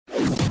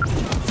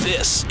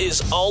This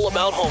is All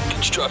About Home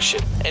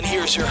Construction, and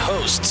here's your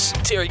hosts,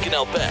 Terry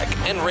Cannell Beck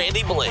and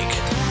Randy Blake.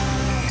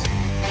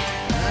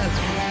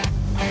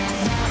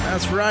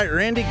 That's right,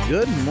 Randy.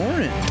 Good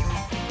morning.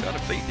 Gotta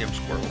feed them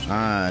squirrels.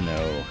 I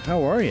know.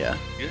 How are you?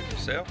 Good,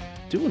 yourself?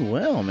 Doing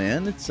well,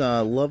 man. It's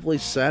a lovely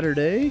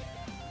Saturday.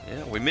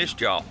 Yeah, we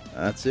missed y'all.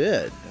 That's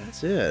it.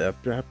 I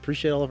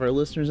appreciate all of our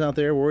listeners out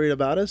there worried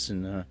about us,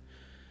 and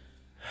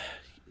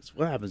it's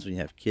what happens when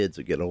you have kids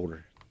that get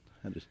older.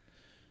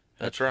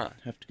 That's right.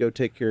 Have to go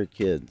take care of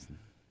kids.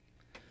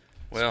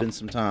 Well, spend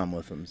some time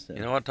with them. So. You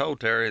know, I told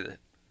Terry that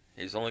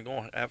he's only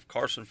going to have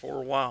Carson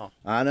for a while.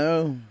 I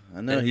know.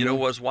 And you know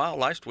what's wild?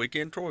 Last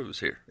weekend, Troy was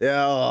here.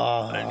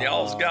 Yeah. And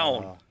y'all's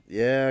gone.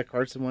 Yeah,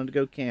 Carson wanted to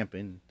go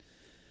camping,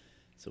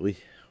 so we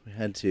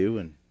had to,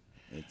 and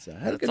it's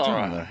had a good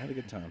time. Though. Had a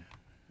good time.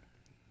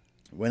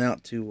 Went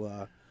out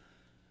to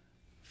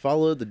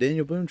follow the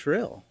Daniel Boone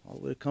Trail all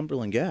the way to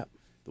Cumberland Gap,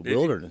 the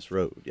Wilderness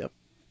Road. Yep,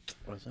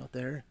 I was out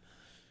there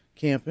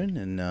camping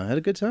and had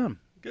a good time.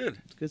 Good.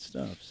 It's good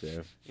stuff.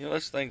 So you know,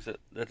 that's things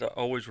that I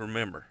always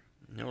remember.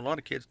 You know, a lot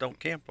of kids don't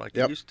camp like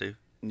they used to.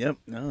 Yep.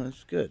 No,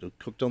 it's good. We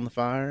cooked on the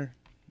fire.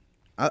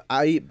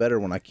 I eat better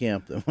when I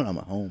camp than when I'm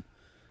at home.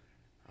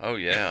 Oh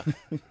yeah.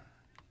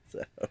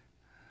 So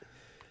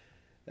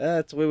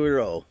that's the way we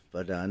roll.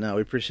 But no,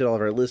 we appreciate all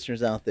of our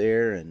listeners out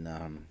there, and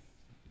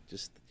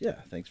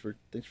thanks for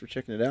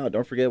checking it out.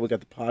 Don't forget we got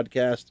the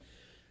podcast,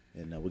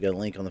 and we got a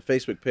link on the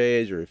Facebook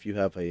page, or if you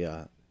have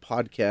a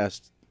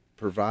podcast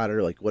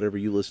provider, like whatever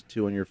you listen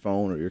to on your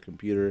phone or your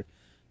computer,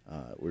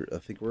 I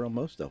think we're on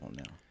most of them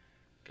now.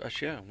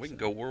 Gosh, yeah, we can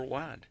go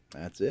worldwide.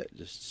 That's it.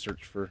 Just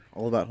search for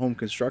All About Home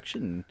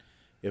Construction, and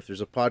if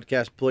there's a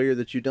podcast player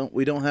that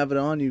we don't have it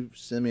on, you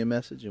send me a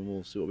message, and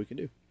we'll see what we can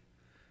do.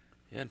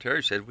 Yeah, and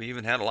Terry said we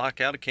even had a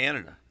lock out of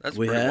Canada. That's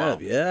we pretty have,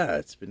 wild. Yeah,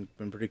 it's been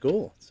pretty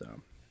cool.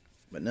 So,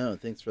 but no,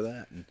 thanks for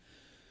that. And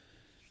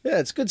yeah,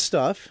 it's good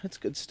stuff.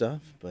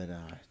 But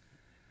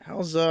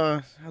how's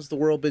the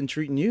world been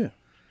treating you?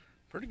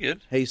 Pretty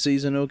good. Hay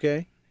season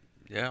okay?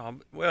 Yeah,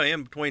 well,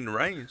 in between the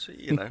rains,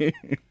 you know,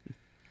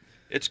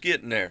 it's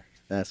getting there.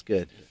 That's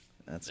good.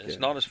 It's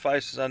not as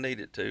fast as I need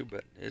it to,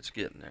 but it's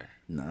getting there.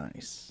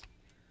 Nice.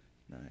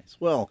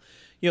 Well,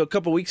 you know, a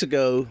couple weeks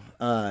ago,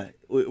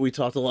 we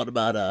talked a lot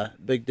about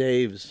Big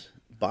Dave's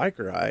bike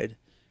ride,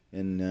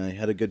 and he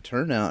had a good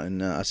turnout.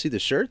 And I see the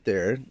shirt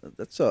there.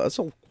 That's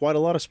quite a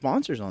lot of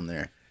sponsors on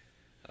there.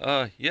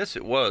 Yes,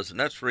 it was,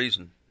 and that's the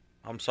reason.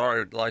 I'm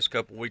sorry the last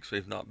couple of weeks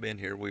we've not been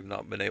here. We've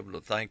not been able to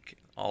thank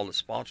all the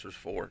sponsors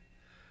for it,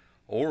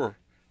 or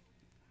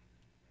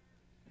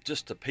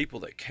just the people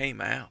that came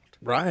out.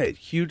 Right.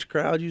 Huge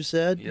crowd, you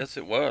said? Yes,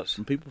 it was.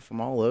 Some people from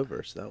all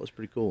over, so that was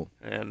pretty cool.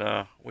 And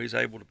we was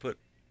able to put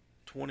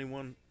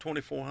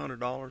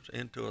 $2,400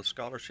 into a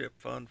scholarship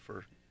fund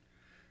for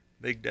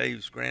Big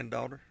Dave's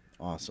granddaughter.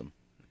 Awesome.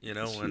 You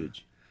know, that's and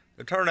huge.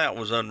 The turnout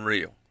was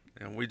unreal.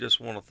 And we just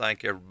want to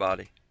thank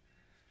everybody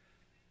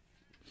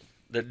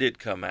that did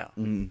come out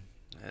and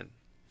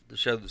to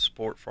show the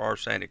support for our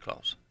Santa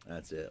Claus.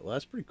 That's it. Well,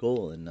 that's pretty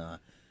cool. And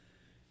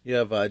you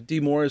have D.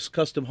 Morris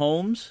Custom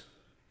Homes,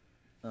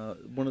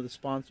 one of the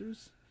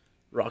sponsors,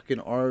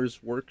 Rockin' R's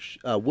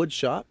Wood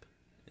Shop.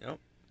 Yep.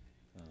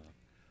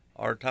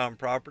 Our Time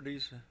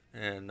Properties,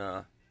 and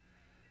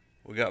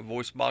we got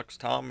Voice Box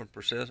Tom and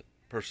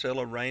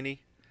Priscilla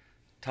Rainey.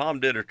 Tom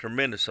did a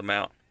tremendous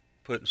amount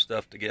putting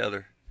stuff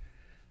together.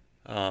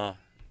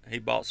 He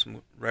bought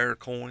some rare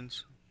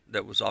coins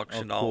that was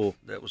auctioned off.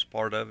 That was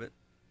part of it.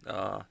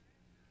 That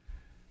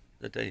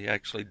they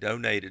actually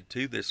donated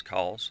to this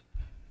cause,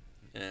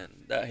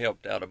 and that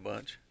helped out a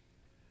bunch.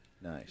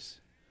 Nice.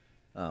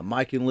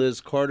 Mike and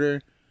Liz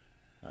Carter,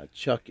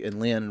 Chuck and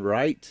Lynn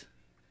Wright,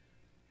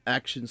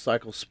 Action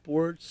Cycle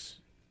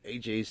Sports,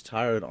 AJ's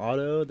Tire and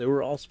Auto. They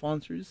were all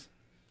sponsors.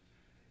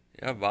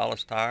 Yeah,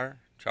 Vilas Tire,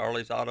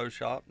 Charlie's Auto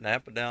Shop,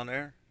 Napa down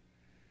there,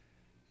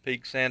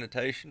 Peak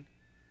Sanitation,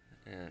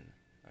 and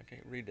I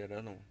can't read that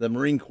other one. The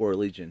Marine Corps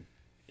Legion.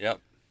 Yep.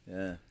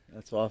 Yeah,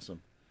 that's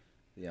awesome.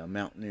 The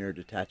Mountaineer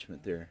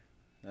Detachment there.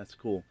 That's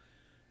cool.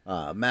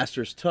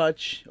 Master's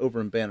Touch over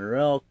in Banner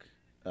Elk,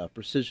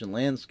 Precision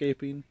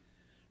Landscaping,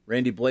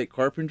 Randy Blake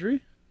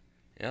Carpentry.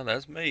 Yeah,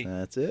 that's me.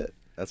 That's it.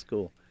 That's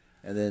cool.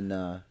 And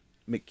then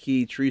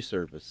McKee Tree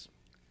Service.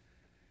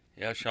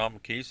 Yeah, Sean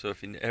McKee. So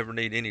if you ever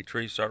need any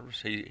tree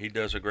service, he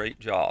does a great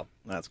job.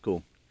 That's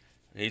cool.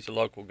 He's a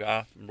local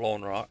guy from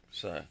Blowing Rock.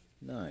 So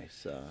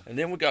nice. And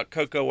then we got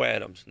Coco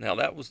Adams. Now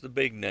that was the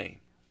big name,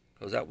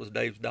 because that was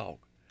Dave's dog.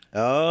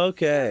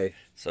 Okay.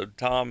 So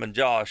Tom and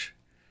Josh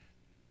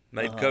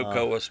made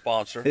Coco a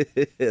sponsor.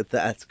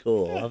 That's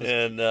cool.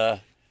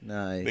 And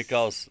nice.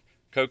 Because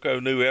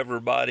Coco knew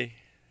everybody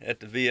at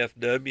the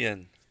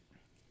VFW,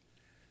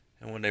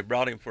 and when they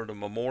brought him for the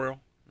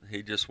memorial,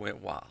 he just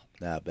went wild.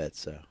 I bet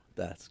so.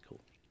 That's cool.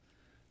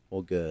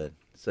 Well, good.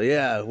 So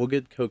yeah, we'll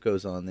get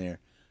Coco's on there.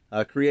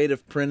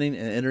 Creative Printing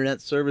and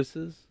Internet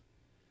Services.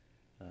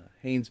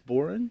 Haynes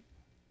Boren.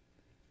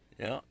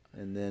 Yeah.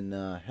 And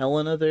then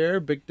Helena there.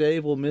 Big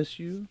Dave will miss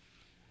you.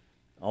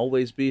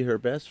 Always be her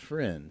best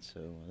friend.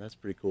 So that's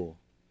pretty cool.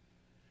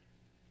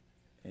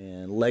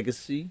 And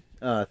legacy.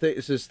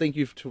 It says thank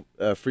you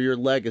for your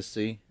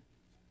legacy,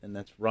 and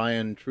that's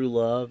Ryan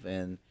Truelove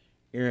and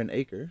Aaron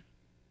Aker.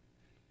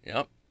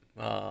 Yep.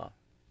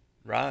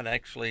 Ryan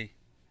actually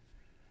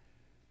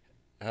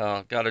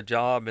got a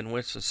job in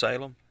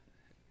Winston-Salem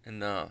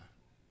and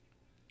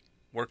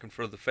working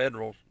for the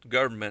federal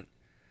government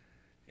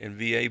in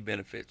VA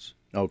benefits.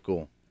 Oh,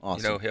 cool.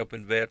 Awesome.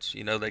 Helping vets.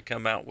 They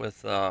come out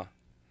with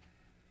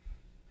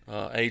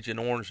Agent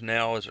Orange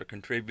now as a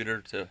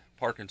contributor to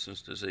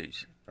Parkinson's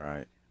disease.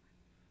 Right.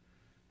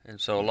 And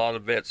so a lot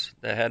of vets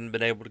that hadn't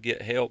been able to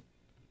get help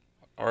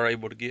are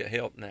able to get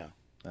help now.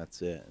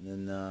 That's it.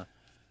 And then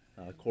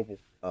Corporal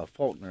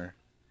Faulkner.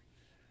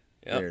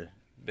 Yep. There.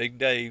 Big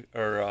Dave,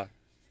 or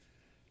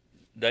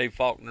Dave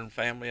Faulkner and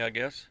family, I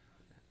guess.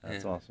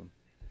 That's awesome.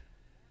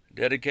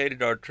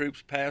 Dedicated our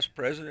troops past,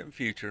 present, and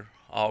future.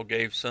 All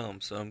gave some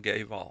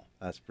gave all.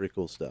 That's pretty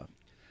cool stuff.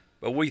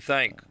 But we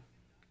thank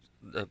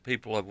the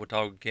people of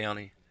Watauga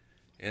County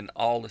and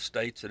all the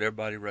states that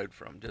everybody rode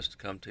from just to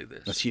come to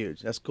this. That's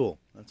huge. That's cool.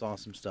 That's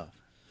awesome stuff.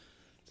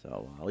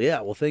 So,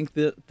 well,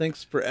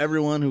 thanks for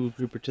everyone who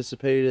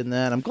participated in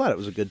that. I'm glad it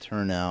was a good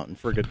turnout and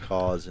for a good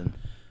cause. And,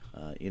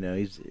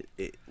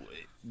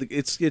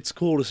 it's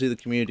cool to see the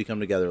community come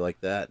together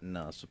like that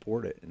and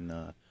support it.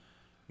 And,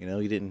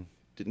 he didn't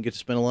get to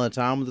spend a lot of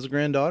time with his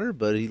granddaughter,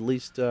 but he at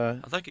least...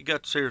 I think he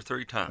got to see her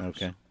 3 times.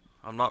 Okay.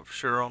 I'm not for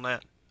sure on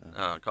that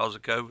because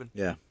of COVID.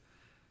 Yeah.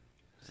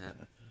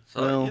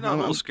 So, a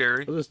little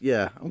scary.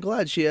 I'm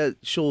glad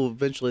she'll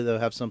eventually, though,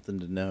 have something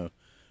to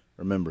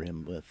remember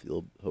him with,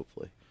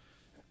 hopefully.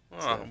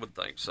 Well, I would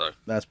think so.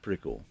 That's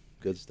pretty cool.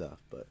 Good stuff.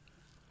 But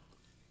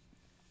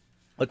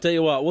I'll tell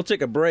you what, we'll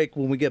take a break.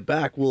 When we get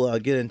back, we'll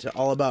get into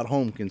all about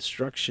home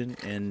construction.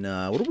 And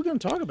what are we going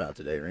to talk about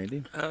today,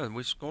 Randy?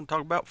 We're just going to talk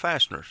about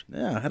fasteners.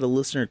 Yeah, I had a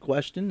listener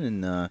question,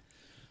 and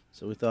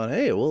so we thought,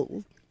 hey,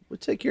 we'll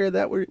take care of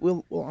that.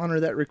 We'll honor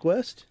that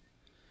request.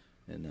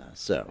 And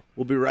so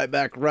we'll be right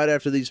back right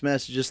after these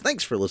messages.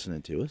 Thanks for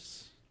listening to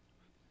us.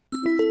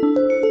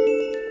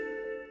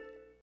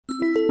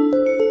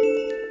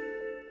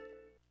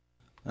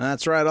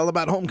 That's right, all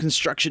about home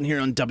construction here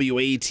on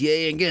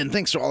WATA. Again,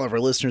 thanks to all of our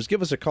listeners.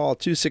 Give us a call,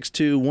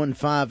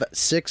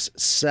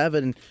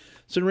 262-1567.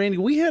 So, Randy,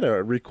 we had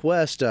a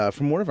request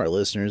from one of our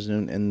listeners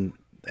and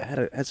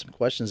had some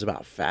questions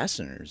about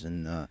fasteners,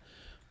 and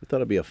we thought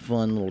it'd be a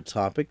fun little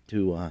topic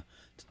to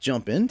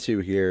jump into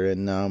here.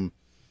 And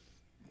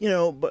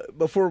but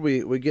before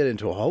we get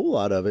into a whole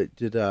lot of it,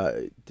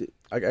 I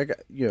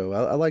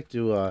like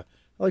to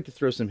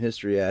throw some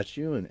history at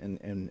you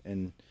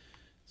and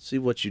see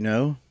what you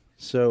know.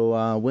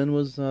 So when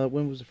was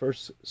the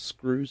first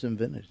screws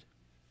invented?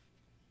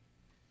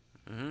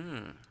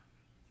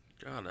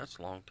 God, that's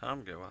a long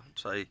time ago. I'd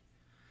say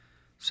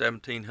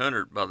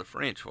 1700 by the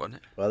French, wasn't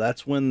it? Well,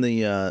 that's when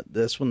the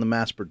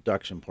mass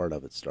production part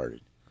of it started.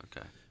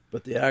 Okay.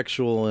 But the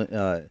actual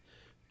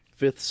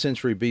 5th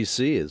century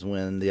BC is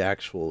when the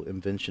actual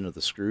invention of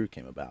the screw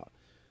came about.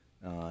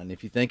 And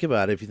if you think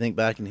about it, if you think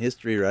back in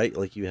history, right,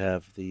 like you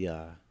have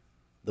the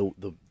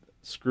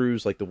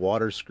screws, like the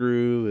water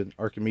screw and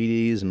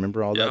Archimedes, and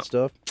remember all that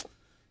stuff?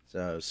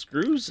 So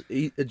screws,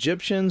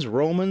 Egyptians,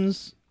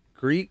 Romans,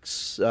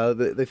 Greeks,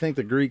 they think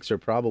the Greeks are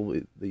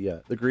probably,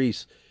 the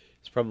Greece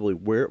is probably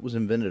where it was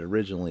invented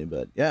originally,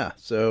 but yeah,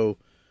 so...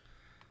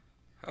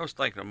 I was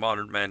thinking of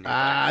modern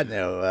manufacturing. I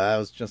know, I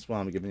was just while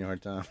I'm giving you a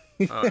hard time.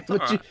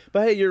 But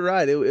hey, you're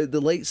right,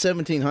 the late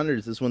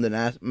 1700s is when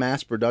the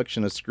mass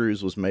production of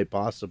screws was made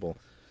possible.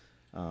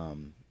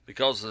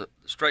 Because the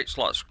straight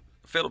slot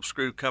Phillips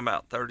screw come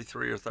out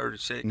 33 or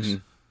 36. Mm-hmm.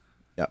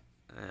 Yep.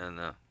 And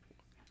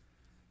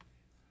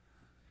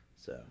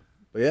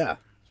but yeah,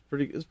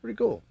 it's pretty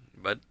cool.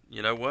 But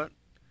you know what?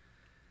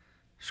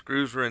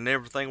 Screws are in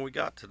everything we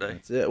got today.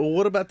 That's it. Well,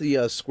 what about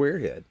the square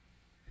head?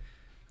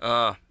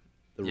 The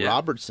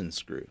Robertson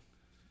screw.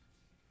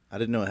 I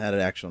didn't know it had an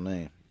actual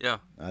name. Yeah.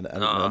 I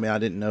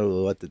didn't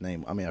know what the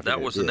name. I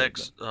that was the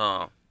next.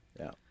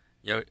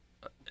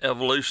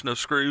 Evolution of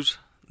screws.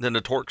 Then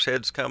the Torx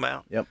heads come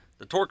out. Yep.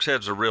 The Torx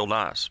heads are real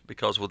nice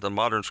because with the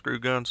modern screw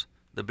guns,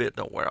 the bit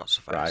don't wear out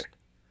so fast. Right.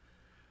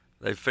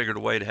 They figured a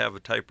way to have a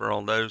taper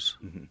on those.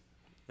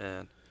 Mm-hmm.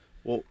 And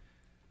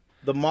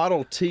the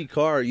Model T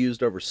car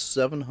used over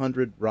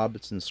 700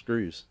 Robertson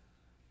screws.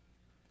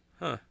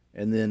 Huh.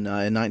 And then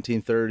in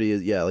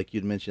 1930, like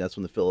you'd mentioned, that's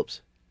when the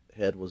Phillips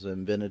head was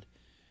invented,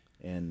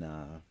 and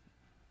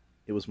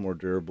it was more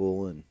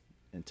durable and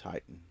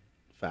tight and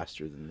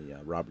faster than the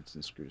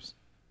Robertson screws.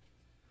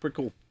 Pretty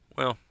cool.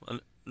 Well,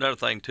 another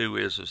thing too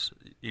is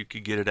you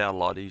could get it out a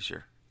lot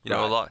easier.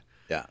 A lot.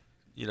 Yeah.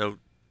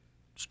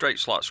 Straight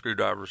slot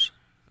screwdrivers.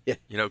 Yeah.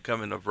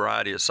 Come in a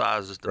variety of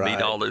sizes to meet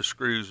all those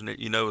screws, and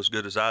as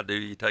good as I do,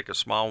 you take a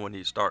small one,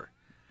 you start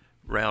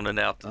rounding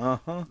out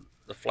the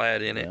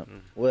flat in it.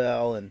 And,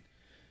 well, and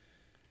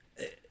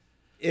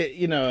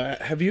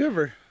have you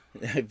ever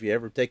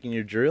taken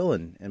your drill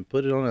and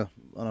put it on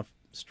a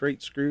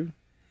straight screw?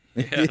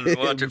 Yeah, and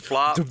watch it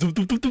flop.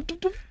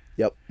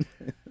 Yep.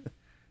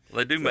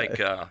 They do make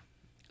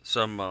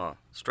some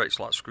straight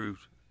slot screws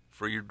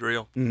for your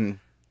drill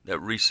that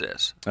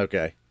recess.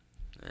 Okay.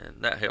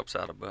 And that helps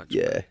out a bunch.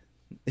 Yeah.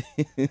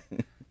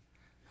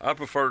 I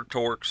prefer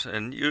Torx,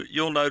 and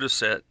you'll notice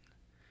that,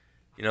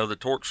 the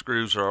Torx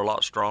screws are a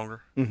lot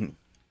stronger.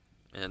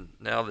 And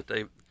now that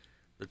the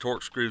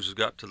Torx screws has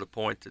got to the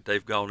point that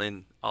they've gone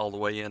in all the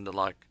way into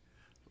like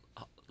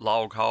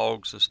log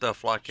hogs and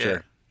stuff like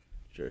that.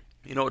 Sure.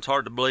 It's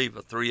hard to believe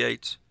a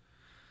 3/8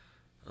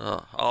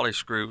 ollie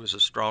screw is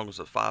as strong as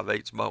a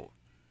 5/8 bolt.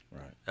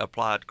 Right.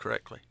 Applied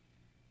correctly.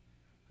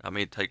 I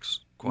mean, it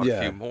takes quite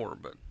a few more,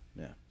 but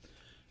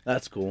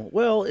that's cool.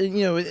 Well,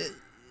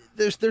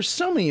 there's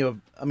so many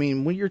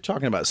when you're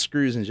talking about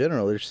screws in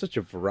general, there's such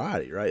a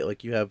variety, right?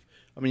 Like you have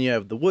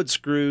the wood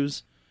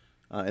screws,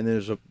 and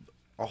there's a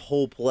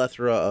whole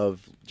plethora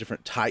of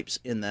different types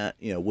in that,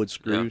 wood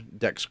screw,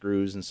 deck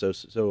screws, and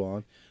so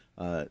on.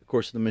 Of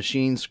course, the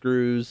machine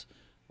screws,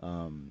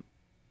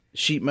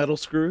 sheet metal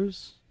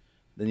screws.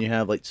 Then you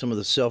have like some of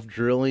the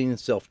self-drilling and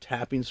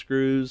self-tapping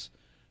screws.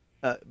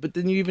 But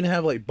then you even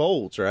have like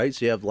bolts, right?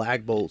 So you have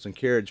lag bolts and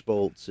carriage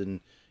bolts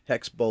and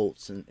hex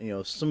bolts,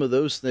 and some of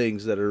those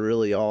things that are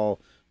really all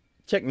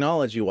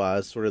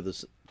technology-wise sort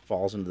of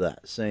falls into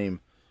that same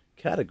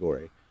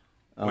category.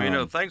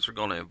 Well, things are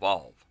going to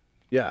evolve.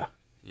 Yeah.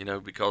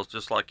 Because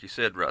just like you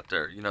said right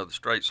there, the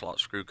straight slot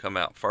screw come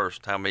out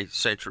first. How many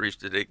centuries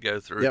did it go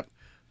through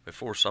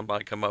before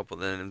somebody come up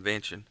with an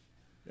invention?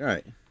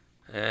 Right.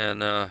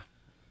 And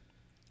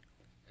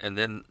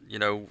then,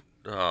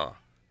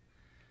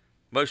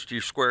 most of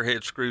your square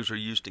head screws are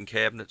used in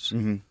cabinets,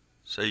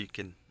 so you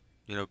can,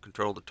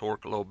 control the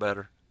torque a little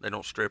better. They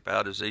don't strip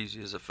out as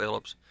easy as a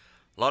Phillips.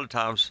 A lot of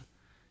times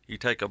you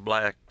take a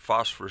black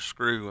phosphorus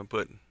screw and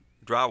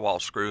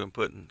drywall screw and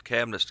putting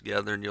cabinets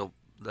together, and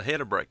the head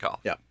will break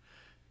off. Yeah.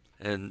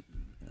 And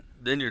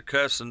then you're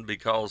cussing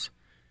because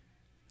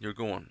you're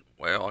going,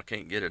 well, I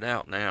can't get it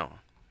out now.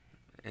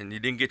 And you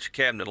didn't get your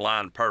cabinet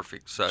lined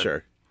perfect. So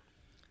Sure.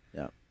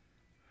 Yeah.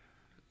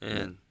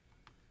 And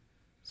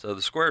so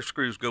the square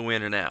screws go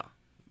in and out.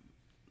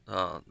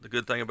 The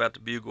good thing about the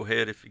bugle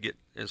head, if you get,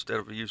 instead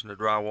of using a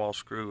drywall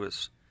screw,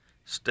 is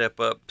step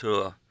up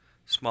to a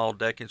small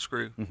decking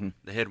screw,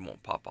 the head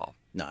won't pop off.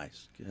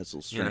 Nice. It has a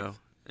little strength.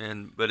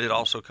 But it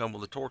also comes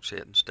with a Torx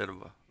head instead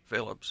of a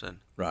Phillips. And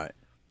right.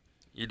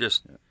 You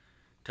just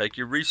take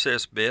your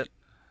recess bit,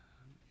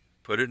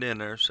 put it in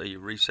there, so you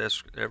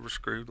recess every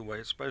screw the way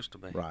it's supposed to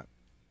be. Right.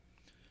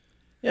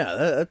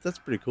 Yeah, that's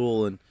pretty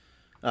cool. And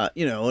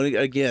and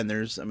again,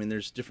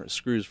 there's different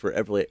screws for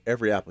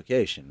every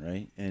application,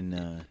 right?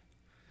 And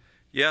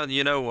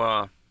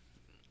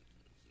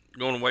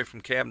going away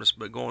from cabinets,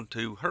 but going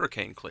to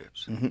hurricane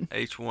clips,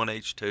 H1,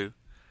 H2.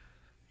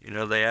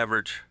 They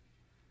average,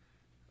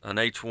 an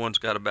H1's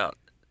got about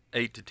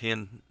 8 to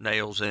 10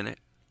 nails in it,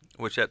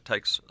 which that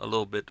takes a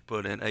little bit to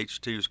put in.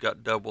 H2's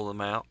got double the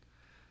amount,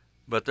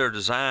 but they're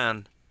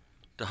designed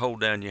to hold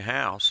down your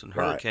house and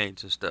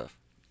hurricanes and stuff.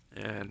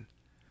 And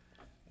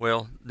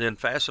well, then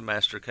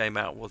Fastenmaster came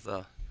out with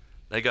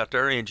they got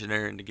their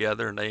engineering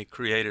together, and they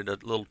created a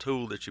little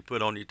tool that you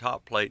put on your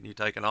top plate, and you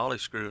take an ollie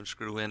screw and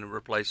screw in and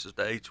replaces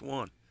the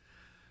H1.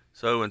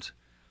 So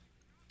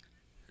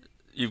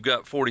you've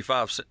got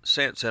 45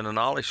 cents in an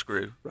ollie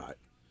screw. Right.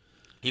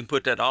 You can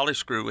put that ollie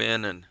screw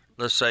in, and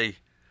let's say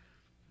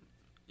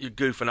you're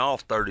goofing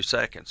off 30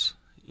 seconds.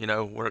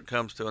 Where it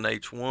comes to an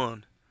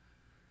H1,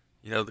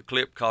 the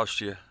clip costs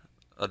you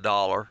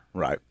 $1.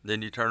 Right.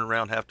 Then you turn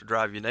around and have to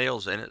drive your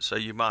nails in it, so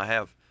you might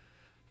have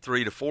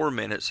 3 to 4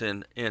 minutes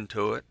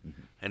into it,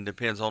 and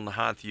depends on the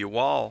height of your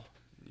wall.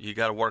 You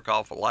got to work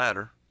off a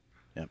ladder,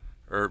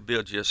 or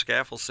build you a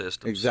scaffold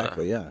system.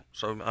 Exactly.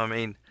 So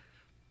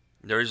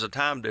there is a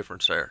time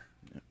difference there,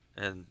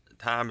 and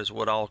time is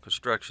what all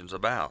construction's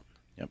about.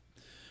 Yep.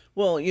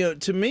 Well,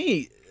 to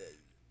me,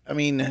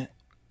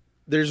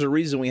 there's a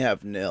reason we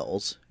have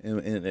nails,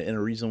 and a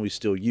reason we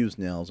still use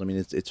nails.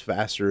 It's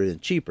faster and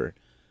cheaper.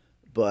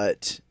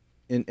 But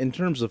in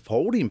terms of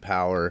holding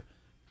power,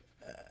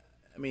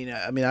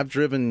 I've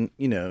driven,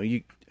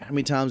 how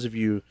many times have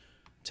you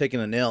taken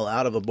a nail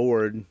out of a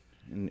board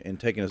and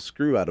taken a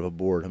screw out of a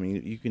board?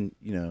 You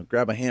can,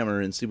 grab a hammer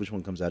and see which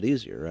one comes out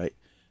easier, right?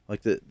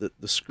 Like the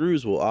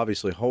screws will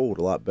obviously hold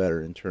a lot better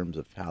in terms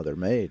of how they're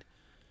made.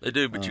 They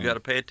do, but you got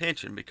to pay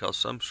attention, because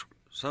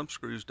some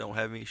screws don't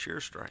have any shear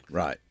strength.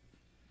 Right.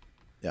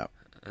 Yeah.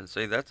 And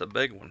see, that's a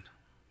big one.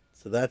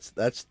 So that's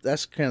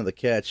kind of the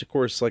catch. Of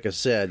course, like I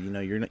said,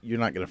 you're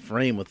not going to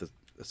frame with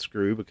a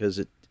screw, because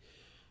it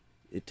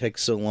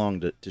takes so long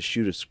to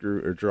shoot a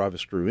screw or drive a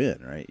screw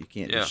in, right? You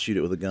can't just shoot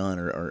it with a gun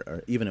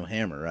or even a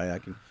hammer,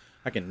 right?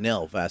 I can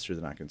nail faster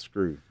than I can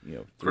screw, 3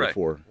 Correct.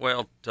 or 4.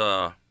 Well,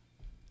 to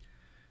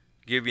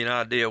give you an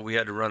idea, we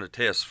had to run a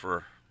test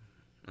for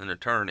an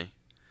attorney,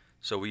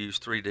 so we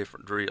used 3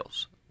 different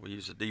drills. We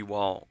used a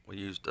DeWalt, we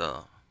used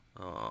a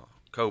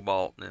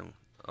Cobalt, and then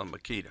a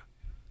Makita.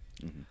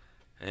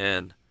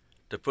 And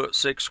to put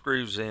 6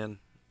 screws in,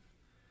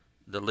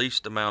 the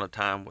least amount of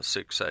time was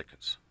 6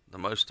 seconds. The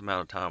most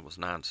amount of time was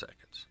 9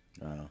 seconds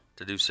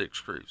to do 6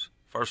 screws.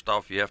 First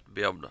off, you have to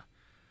be able to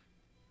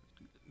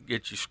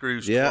get your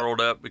screws Yeah.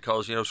 twirled up,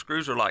 because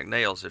screws are like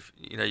nails. If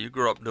you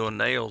grew up doing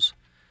nails,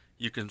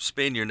 you can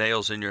spin your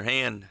nails in your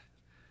hand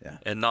Yeah.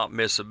 and not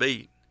miss a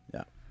beat.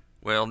 Yeah.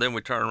 Well, then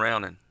we turned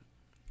around and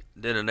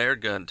did an air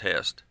gun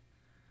test,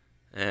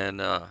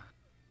 and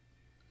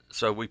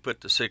so we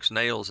put the 6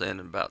 nails in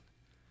about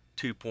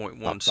 2.1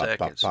 Pop, pop,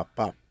 seconds. pop,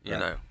 pop, pop. You Right.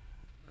 know.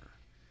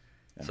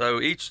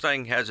 So each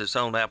thing has its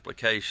own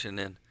application,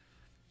 and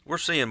we're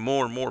seeing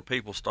more and more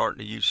people starting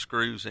to use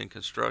screws in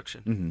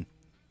construction. Mm-hmm.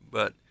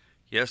 But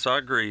yes, I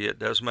agree, it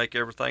does make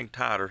everything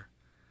tighter,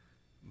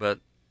 but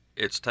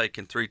it's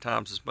taking 3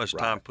 times as much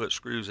time to put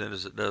screws in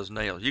as it does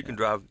nails. You can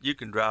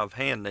drive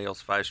hand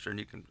nails faster than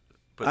you can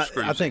put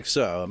screws I think in.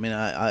 so. I mean,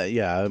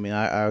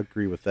 I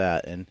agree with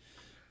that. And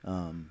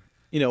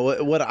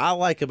what I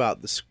like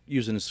about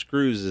using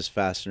screws as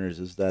fasteners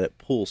is that it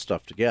pulls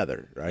stuff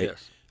together, right?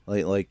 Yes.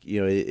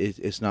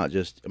 It's not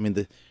just. I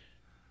mean,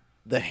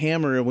 the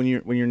hammer, when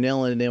you're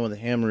nailing it in with a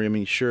hammer, I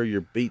mean, sure,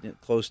 you're beating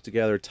it close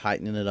together,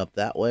 tightening it up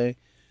that way,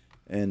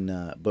 and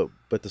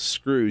but the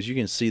screws, you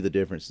can see the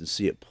difference and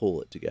see it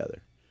pull it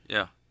together.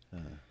 Yeah.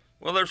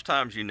 Well, there's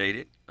times you need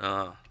it.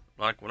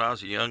 Like when I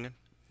was a youngin',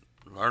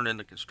 learning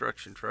the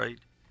construction trade,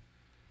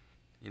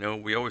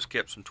 we always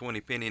kept some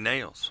 20-penny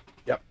nails.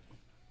 Yep.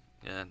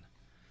 And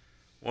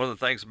one of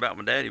the things about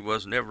my daddy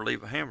was never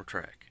leave a hammer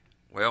track.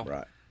 Well,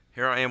 Right.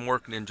 here I am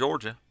working in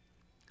Georgia,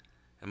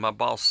 and my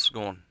boss is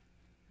going,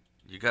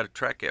 "You got to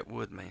track that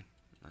wood, man."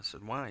 I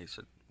said, "Why?" He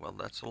said, "Well,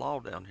 that's the law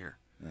down here.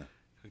 Yeah.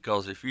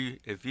 Because if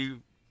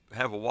you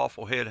have a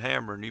waffle head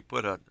hammer and you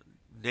put a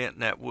dent in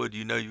that wood,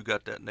 you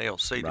got that nail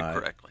seated Right.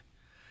 correctly."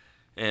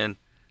 And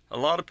a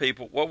lot of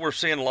people, what we're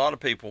seeing, a lot of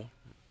people,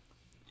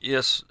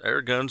 yes,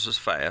 air guns is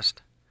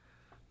fast,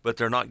 but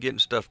they're not getting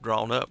stuff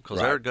drawn up, because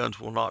Right. air guns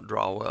will not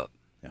draw up.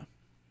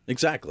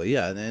 Exactly.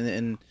 Yeah.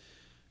 And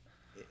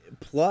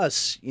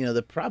plus,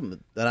 the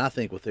problem that I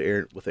think with the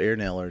air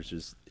nailers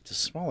is it's a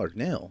smaller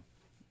nail.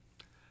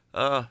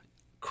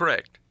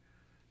 Correct.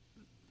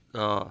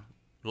 A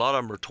lot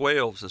of them are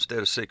 12s instead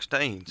of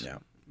 16s. Yeah.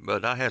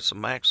 But I had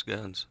some max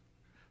guns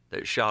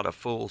that shot a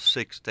full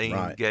 16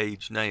 Right.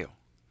 gauge nail.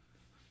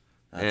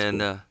 That's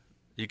cool.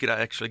 You could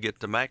actually get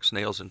the max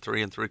nails in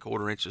 3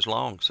 3/4 inches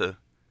long. So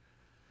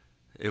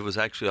it was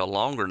actually a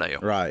longer nail.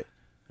 Right.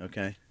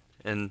 Okay.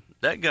 And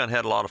that gun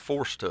had a lot of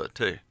force to it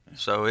too.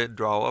 So it'd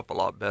draw up a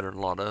lot better than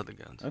a lot of other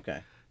guns.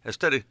 Okay.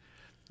 Instead of,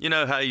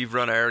 how you've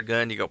run an air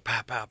gun, you go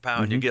pow, pow,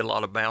 pow, and you get a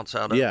lot of bounce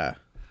out of it. Yeah.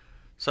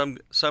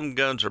 Some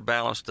guns are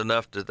balanced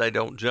enough that they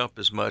don't jump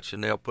as much,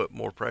 and they'll put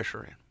more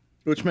pressure in.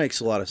 Which makes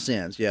a lot of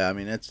sense. Yeah. I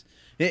mean,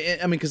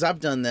 because I've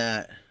done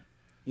that,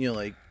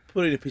 like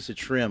putting a piece of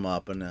trim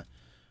up, and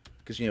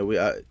because,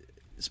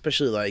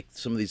 especially like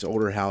some of these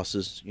older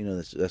houses,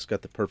 that's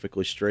got the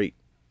perfectly straight,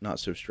 not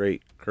so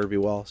straight, curvy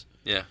walls.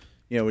 Yeah.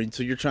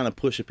 So you're trying to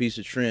push a piece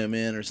of trim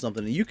in or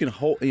something, and you can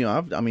hold.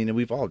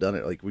 We've all done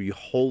it. Like where you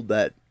hold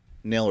that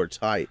nailer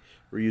tight,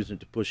 we're using it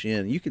to push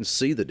in. You can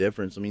see the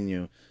difference. I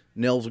mean,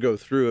 nails will go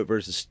through it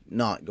versus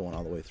not going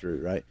all the way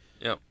through, right?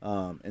 Yep.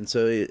 And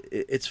so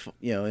it's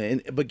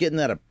but getting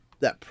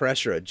that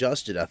pressure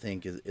adjusted, I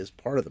think, is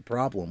part of the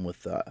problem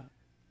with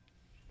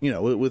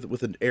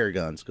with an air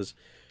guns, because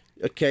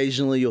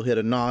occasionally you'll hit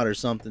a knot or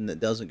something that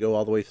doesn't go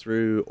all the way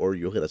through, or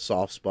you'll hit a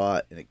soft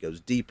spot and it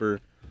goes deeper.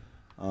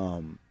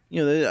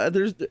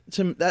 There's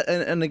some that,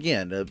 and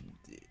again,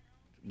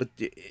 but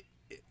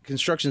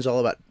construction's all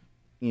about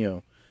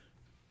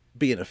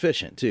being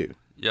efficient too.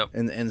 Yep.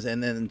 And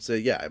then so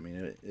yeah, I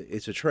mean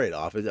it's a trade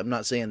off. I'm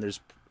not saying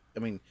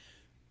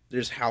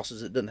there's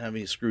houses that doesn't have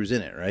any screws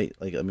in it, right?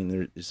 Like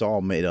it's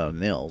all made out of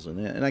nails,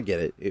 and I get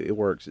it. It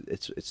works.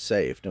 It's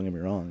safe. Don't get me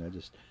wrong. I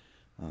just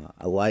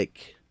I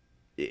like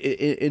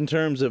in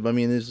terms of,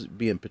 this is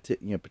being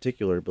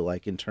particular, but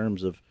like in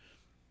terms of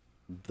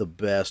the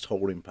best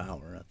holding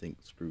power, I think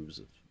screws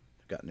have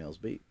got nails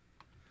beat.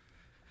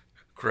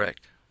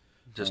 Correct.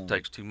 Just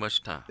takes too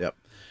much time. Yep.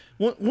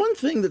 One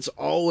thing that's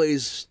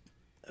always,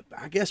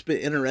 I guess, been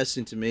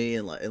interesting to me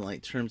in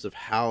like terms of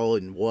how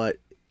and what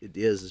it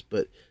is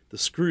but the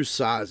screw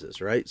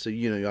sizes, right? So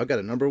I've got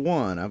a number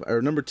 1,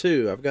 or number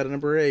 2. I've got a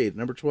number 8,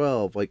 number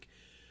 12. Like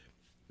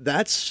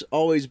that's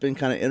always been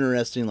kind of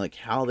interesting, like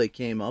how they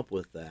came up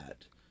with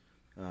that,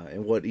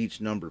 and what each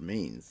number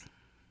means.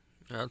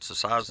 It's the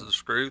size of the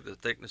screw, the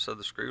thickness of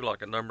the screw.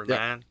 Like a number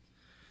 9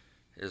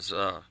 is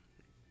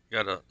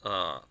got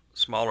a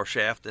smaller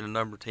shaft than a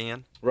number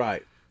 10.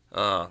 Right.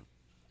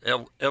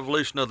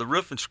 Evolution of the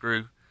roofing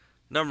screw,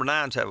 number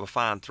 9s have a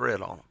fine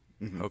thread on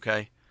them. Mm-hmm.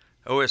 Okay,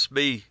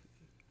 OSB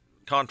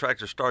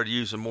contractors started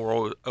using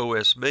more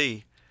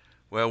OSB.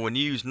 Well, when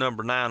you use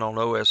number 9 on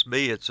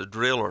OSB, it's a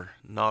driller,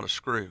 not a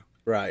screw.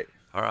 Right.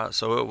 All right,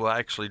 so it will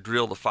actually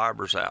drill the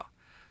fibers out.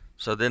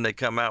 So then they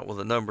come out with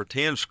a number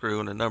 10 screw,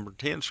 and the number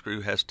 10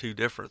 screw has 2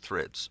 different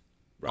threads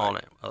on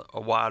it,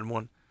 a wide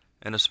one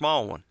and a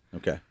small one.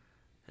 Okay.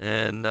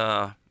 And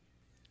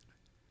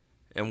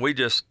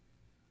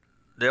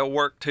they'll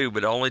work too,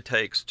 but it only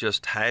takes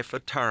just half a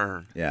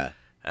turn Yeah.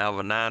 out of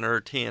a 9 or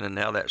a 10, and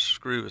now that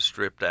screw is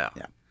stripped out.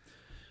 Yeah.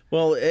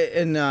 Well,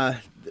 and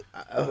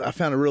I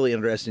found a really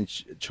interesting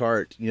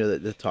chart,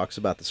 that talks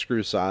about the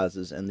screw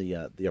sizes and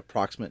the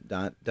approximate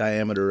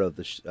diameter of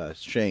the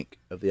shank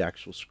of the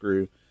actual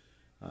screw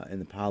in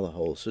the pilot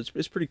hole. So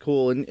it's pretty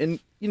cool. And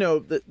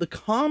the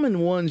common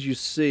ones you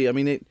see, I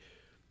mean,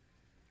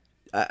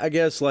 I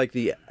guess like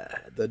the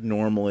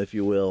normal, if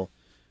you will,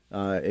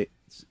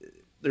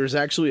 there's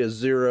actually a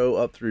 0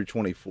 up through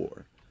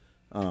 24.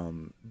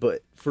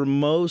 But for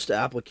most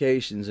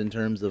applications, in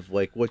terms of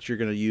like what you're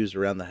going to use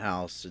around the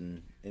house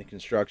and in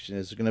construction,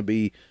 is going to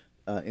be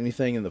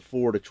anything in the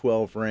 4 to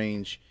 12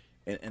 range,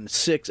 and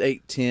 6,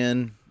 8,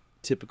 10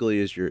 typically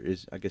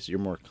is I guess your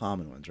more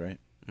common ones, right?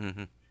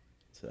 Mm-hmm.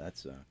 So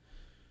that's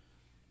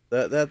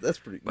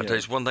pretty. But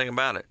there's one thing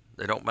about it: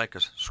 they don't make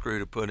a screw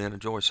to put in a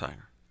joist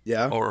hanger,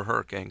 or a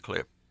hurricane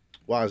clip.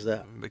 Why is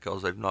that?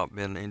 Because they've not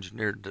been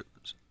engineered to.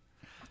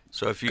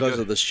 So if you because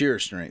of the shear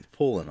strength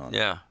pulling on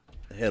it,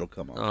 the head will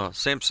come off.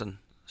 Simpson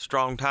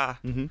Strong Tie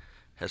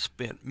has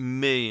spent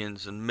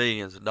millions and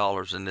millions of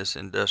dollars in this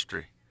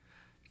industry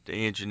to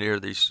engineer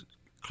these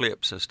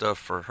clips and stuff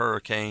for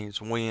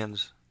hurricanes,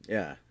 winds.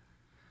 Yeah.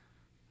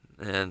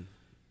 And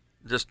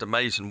just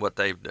amazing what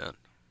they've done.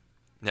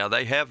 Now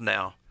they have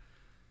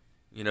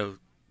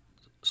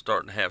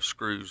starting to have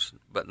screws,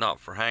 but not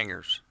for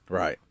hangers.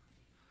 Right.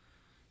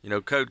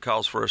 Code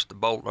calls for us to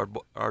bolt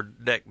our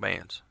deck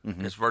bands.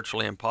 Mm-hmm. It's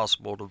virtually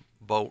impossible to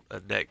bolt a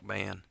deck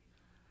band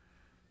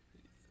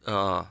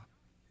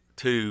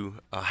to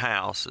a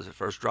house if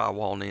there's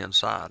drywall on the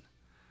inside.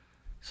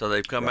 So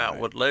they've come out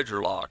with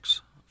ledger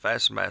locks,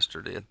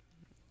 Fastmaster did,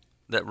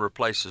 that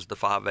replaces the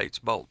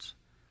 5/8 bolts.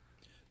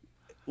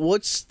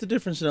 What's the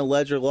difference in a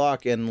ledger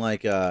lock and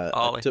like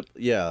Ollie?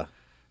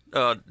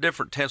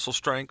 Different tensile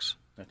strengths.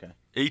 Okay.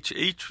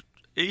 Each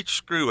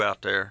screw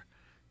out there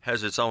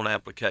has its own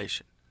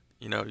application.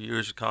 You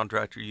as a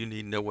contractor, you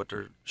need to know what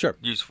they're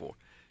used for.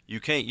 You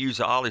can't use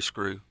an ollie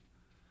screw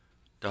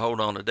to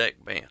hold on a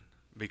deck band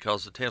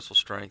because the tensile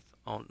strength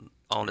on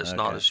it's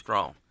not as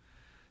strong.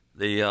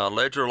 The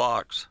ledger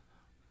locks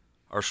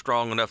are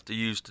strong enough to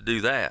use to do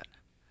that.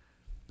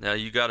 Now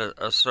you got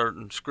a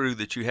certain screw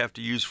that you have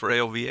to use for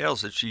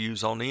LVLs that you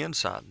use on the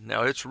inside.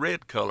 Now it's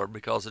red color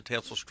because the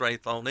tensile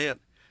strength on it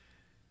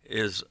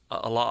is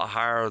a lot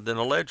higher than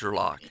a ledger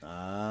lock.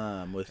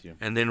 Ah, I'm with you.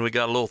 And then we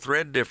got a little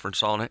thread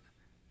difference on it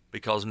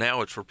because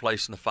now it's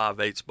replacing the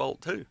 5/8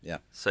 bolt too. Yeah.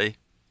 See?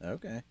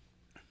 Okay.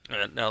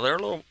 Now they're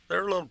a little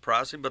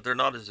pricey, but they're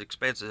not as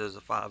expensive as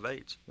the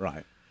 5/8.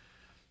 Right.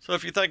 So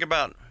if you think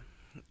about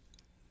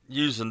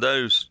using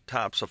those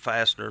types of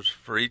fasteners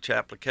for each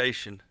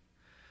application,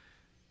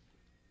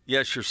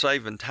 yes, you're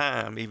saving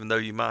time, even though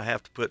you might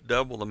have to put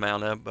double the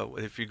amount up. But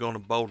if you're going to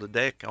bolt a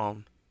deck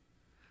on,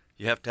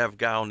 you have to have a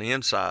guy on the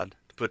inside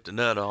to put the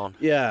nut on.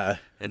 Yeah.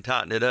 And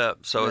tighten it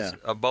up. So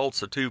a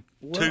bolt's a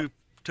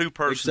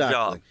two-person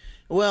job.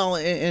 Well,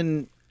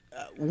 and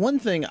one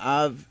thing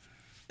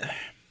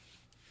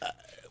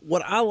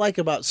what I like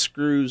about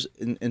screws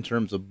in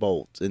terms of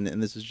bolts, and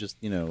this is just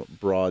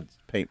broad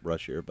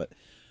paintbrush here, but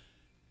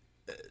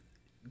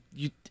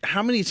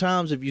how many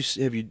times have you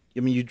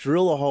you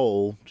drill a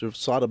hole to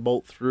solder a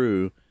bolt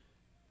through,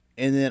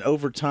 and then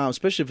over time,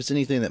 especially if it's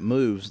anything that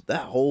moves,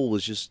 that hole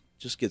is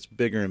just gets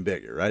bigger and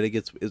bigger, right?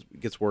 It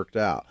gets worked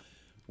out,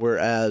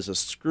 whereas a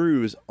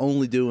screw is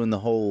only doing the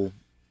hole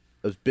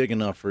is big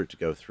enough for it to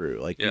go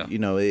through. Like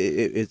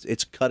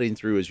it's cutting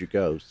through as you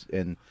go,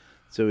 and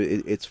so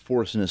it's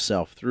forcing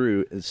itself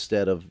through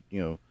instead of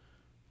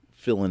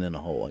filling in a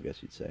hole, I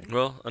guess you'd say.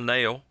 Well, a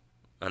nail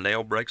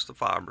breaks the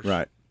fibers.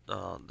 Right.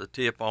 The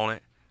tip on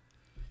it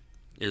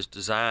is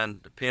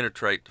designed to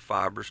penetrate the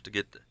fibers to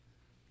get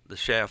the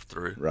shaft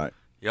through. Right.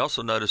 You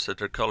also notice that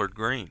they're colored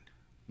green.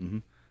 Mm-hmm.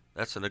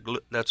 That's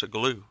a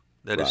glue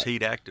that is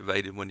heat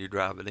activated when you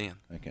drive it in.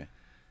 Okay.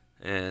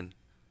 And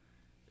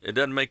it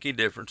doesn't make any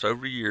difference.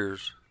 Over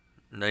years,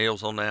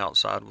 nails on the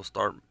outside will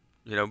start,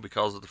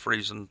 because of the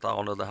freezing and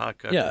thawing of the high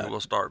country, will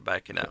start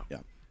backing out.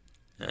 Yeah.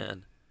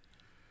 And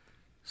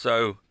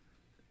so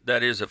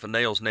that is, if a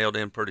nail's nailed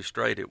in pretty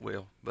straight, it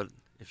will. But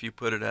if you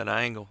put it at an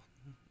angle,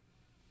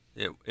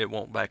 it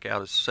won't back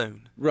out as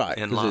soon. Right,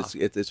 because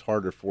it's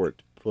harder for it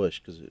to push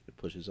because it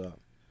pushes up.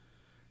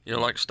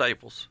 Like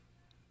staples.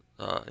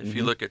 If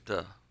you look at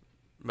the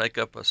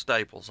makeup of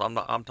staples, I'm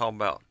talking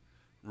about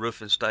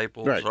roofing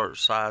staples or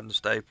siding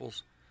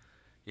staples.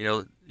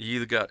 You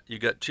got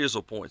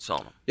chisel points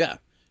on them. Yeah.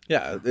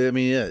 I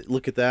mean,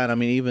 look at that. I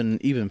mean,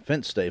 even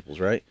fence staples,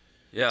 right?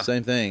 Yeah.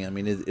 Same thing. I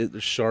mean,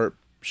 they're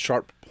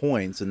sharp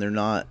points, and they're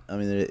not. I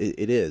mean,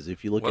 it is.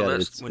 If you look at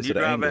it, it's when you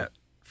drive that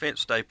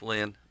fence staple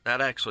in,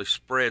 that actually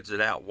spreads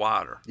it out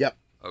wider. Yep.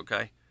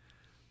 Okay.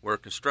 Where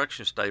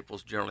construction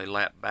staples generally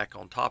lap back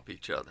on top of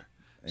each other.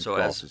 And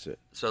crosses it.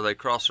 So they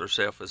cross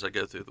themselves as they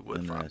go through the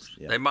wood fibers.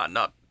 Yeah. They might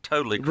not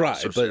totally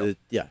cross themselves.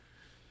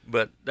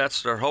 But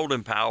that's their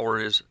holding power.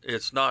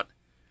 It's not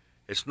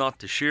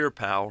the shear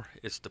power.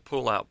 It's the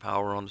pull out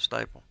power on the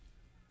staple.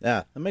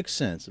 Yeah, that makes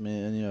sense. I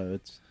mean,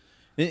 it's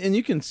and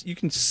you can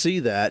see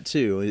that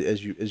too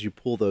as you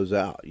pull those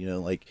out.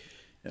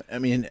 I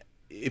mean,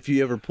 if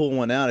you ever pull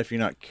one out, if you're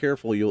not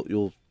careful,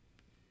 you'll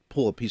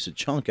pull a piece of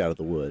chunk out of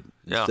the wood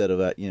instead of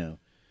that.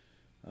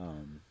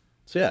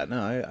 So yeah,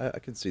 no, I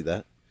can see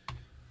that.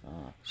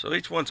 So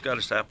each one's got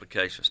its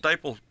application.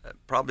 Staples,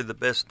 probably the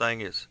best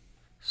thing is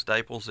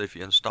staples if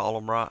you install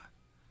them right.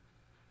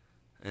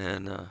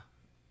 And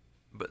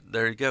but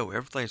there you go.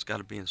 Everything's got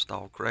to be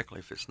installed correctly.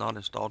 If it's not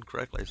installed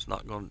correctly, it's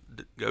not going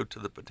to go to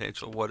the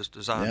potential of what it's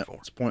designed for.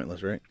 It's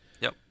pointless, right?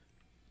 Yep.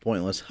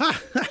 Pointless.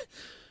 Ha!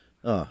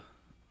 Oh.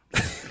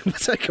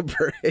 Let's take a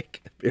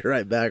break. Be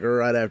right back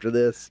right after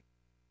this.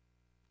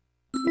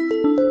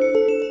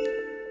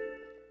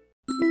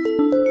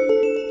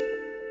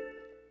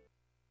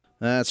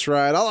 That's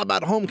right. All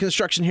about home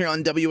construction here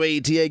on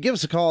WATA. Give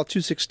us a call,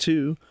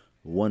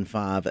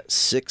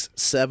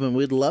 262-1567.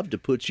 We'd love to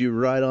put you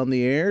right on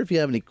the air. If you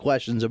have any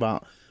questions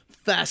about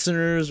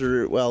fasteners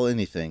or, well,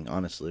 anything,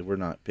 honestly, we're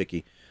not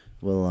picky.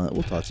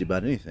 We'll talk to you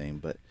about anything.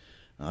 But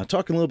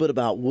talking a little bit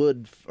about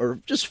wood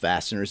or just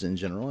fasteners in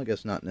general. I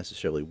guess not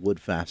necessarily wood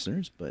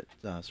fasteners, but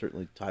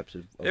certainly types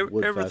of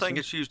wood everything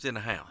fasteners. is used in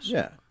a house.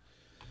 Yeah.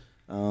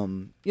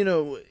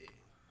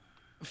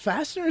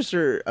 Fasteners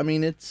are, I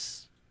mean,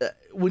 it's,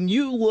 when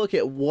you look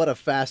at what a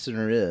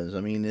fastener is,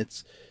 I mean,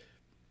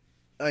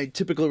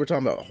 typically we're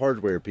talking about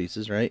hardware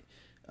pieces, right?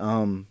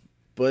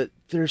 But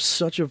there's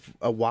such a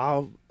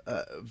wild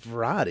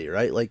variety,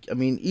 right? Like, I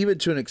mean, even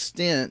to an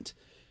extent,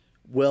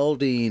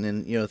 welding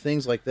and,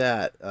 things like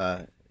that,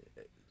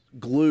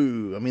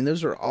 glue, I mean,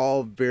 those are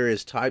all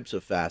various types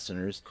of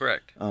fasteners.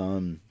 Correct.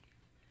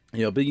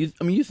 But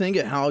you think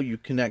of how you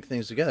connect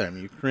things together. I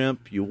mean, you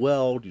crimp, you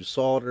weld, you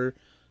solder,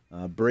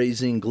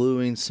 brazing,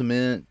 gluing,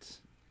 cement.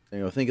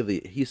 Think of the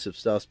adhesive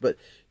stuff. But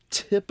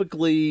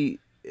typically,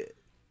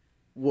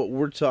 what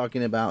we're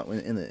talking about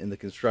in the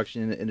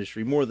construction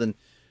industry, more than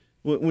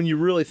when you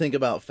really think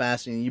about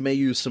fastening, you may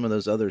use some of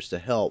those others to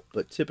help.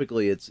 But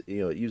typically, it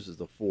uses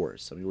the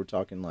force. I mean, we're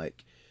talking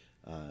like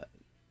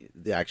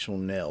the actual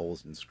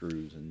nails and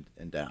screws and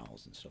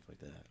dowels and stuff like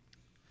that.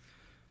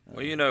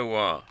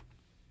 Well,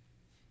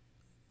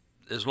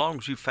 as long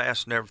as you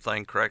fasten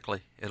everything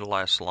correctly, it'll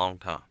last a long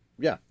time.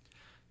 Yeah.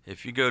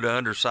 If you go to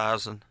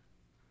undersizing,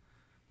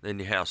 then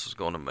your house is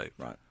going to move.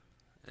 Right.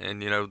 And,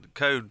 the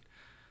code,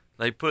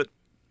 they put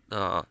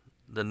the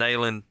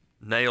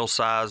nail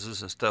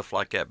sizes and stuff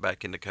like that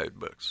back in the code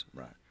books.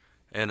 Right.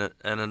 And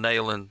a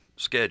nailing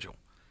schedule.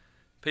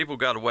 People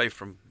got away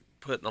from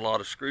putting a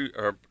lot of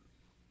or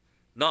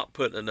not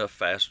putting enough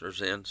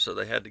fasteners in, so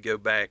they had to go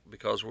back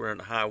because we're in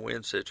a high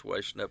wind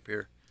situation up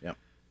here. Yep.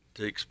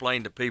 To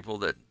explain to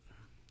people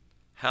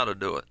how to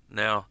do it.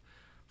 Now,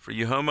 for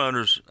you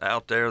homeowners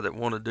out there that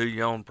want to do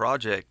your own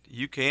project,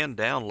 you can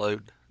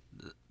download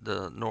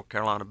the North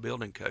Carolina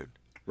Building Code.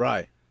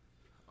 Right.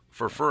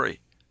 For free.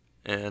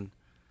 And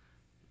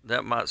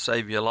that might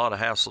save you a lot of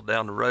hassle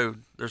down the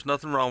road. There's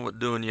nothing wrong with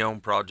doing your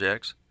own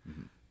projects,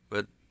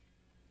 but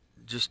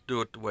just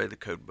do it the way the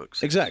code book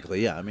says.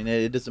 Exactly, yeah. I mean,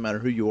 it doesn't matter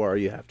who you are,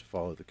 you have to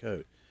follow the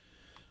code.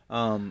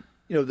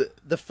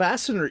 The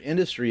fastener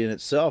industry in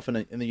itself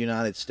in the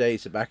United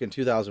States back in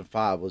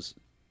 2005 was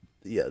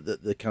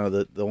the kind of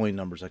the only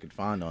numbers I could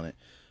find on it.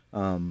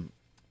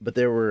 But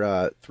there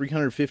were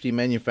 350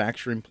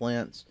 manufacturing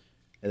plants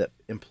that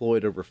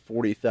employed over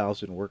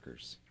 40,000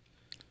 workers.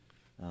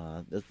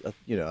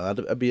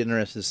 I'd be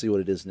interested to see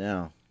what it is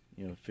now,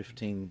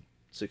 15,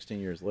 16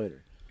 years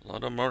later. A lot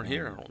of them aren't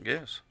here, I don't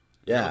guess.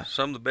 Yeah.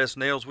 Some of the best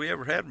nails we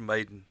ever had were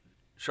made in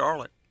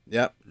Charlotte.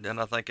 Yep. Then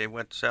I think they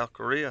went to South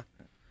Korea.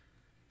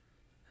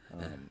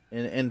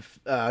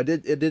 I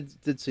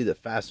did see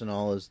that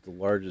Fastenal is the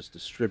largest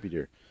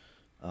distributor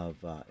of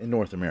in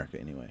North America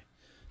anyway.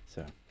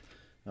 So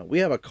we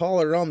have a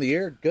caller on the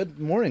air. Good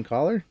morning,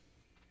 caller.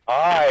 All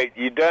right,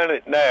 you done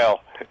it now.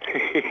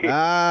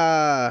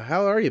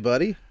 How are you,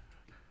 buddy?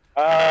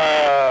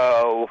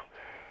 Oh,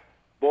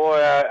 boy,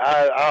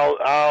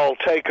 I'll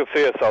take a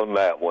fifth on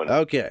that one.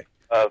 Okay.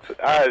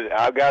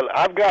 I've got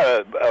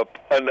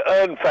an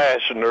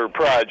unfastener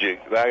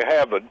project. I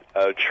have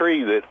a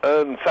tree that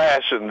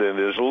unfastened and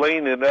is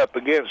leaning up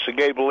against the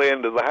gable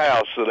end of the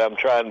house that I'm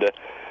trying to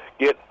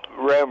get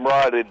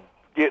ramrodded,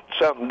 get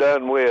something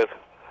done with.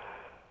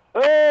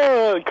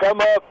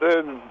 Come up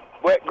and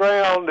wet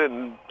ground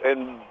and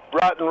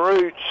rotten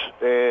roots,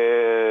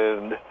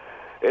 and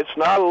it's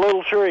not a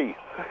little tree.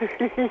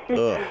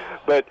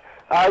 But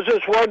I was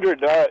just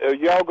wondering, are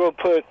y'all gonna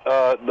put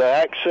the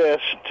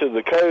access to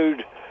the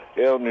code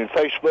on your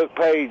Facebook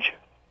page?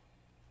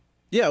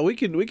 Yeah, we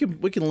can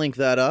link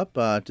that up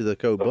to the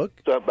code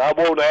book. So I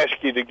won't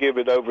ask you to give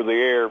it over the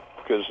air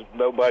because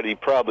nobody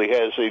probably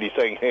has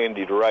anything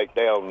handy to write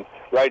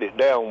it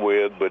down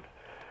with. But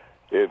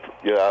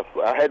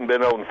I hadn't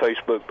been on the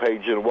Facebook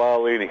page in a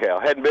while anyhow.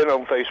 I hadn't been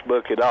on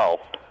Facebook at all.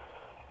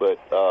 But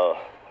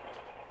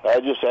I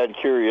just had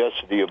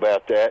curiosity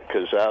about that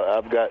because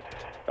I've got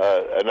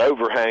an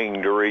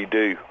overhang to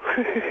redo.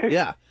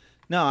 Yeah.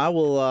 No, I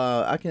will.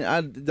 I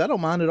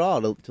don't mind at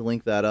all to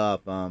link that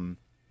up. And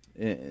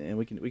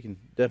we can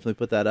definitely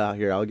put that out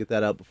here. I'll get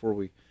that out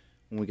when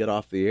we get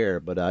off the air.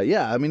 But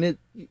yeah, I mean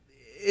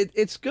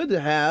it's good to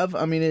have.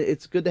 I mean,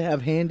 it's good to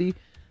have handy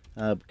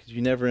because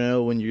you never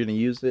know when you're going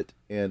to use it.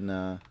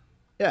 And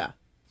yeah,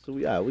 so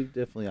we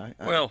definitely.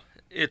 Well,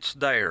 it's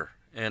there,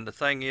 and the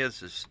thing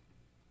is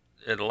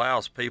it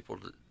allows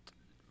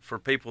for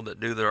people that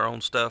do their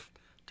own stuff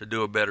to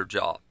do a better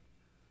job.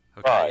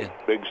 Okay? Right,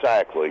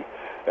 exactly.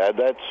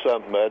 That's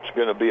something that's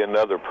going to be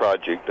another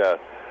project.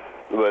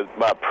 But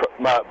my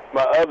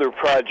other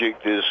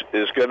project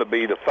is going to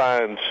be to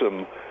find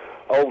some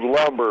old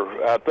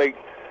lumber. I think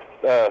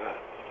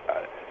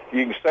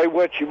you can say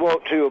what you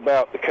want to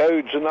about the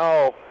codes and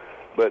all,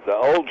 but the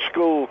old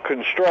school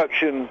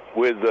construction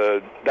with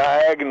the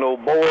diagonal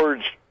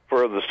boards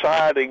for the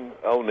siding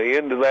on the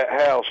end of that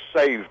house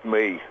saved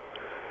me,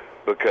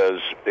 because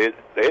it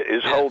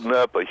is holding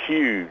up a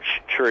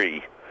huge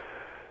tree.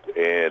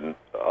 And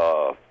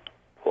well,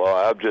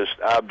 I'm just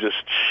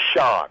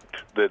shocked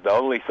that the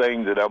only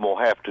thing that I'm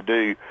gonna have to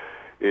do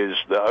is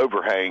the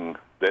overhang.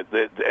 That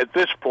at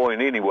this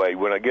point anyway,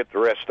 when I get the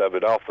rest of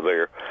it off of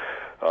there.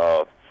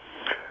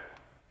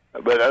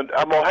 But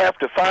I'm gonna have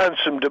to find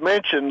some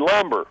dimension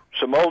lumber,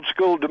 some old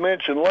school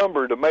dimension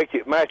lumber, to make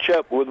it match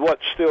up with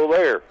what's still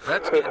there.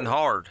 That's getting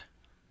hard,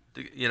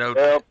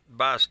 to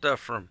buy stuff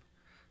from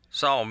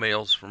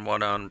sawmills, from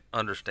what I'm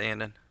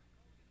understanding.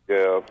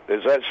 Yeah,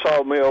 is that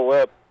sawmill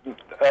up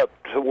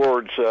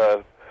towards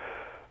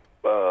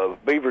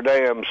Beaver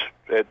Dams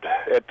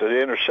at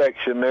the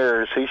intersection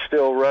there? Is he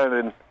still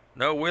running?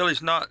 No,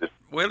 Willie's not.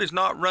 Willie's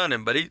not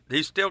running, but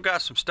he's still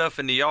got some stuff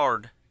in the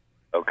yard.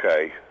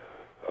 Okay.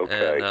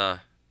 And, I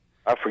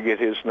forget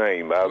his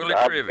name. I've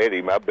met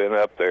him. I've been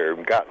up there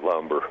and got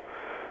lumber.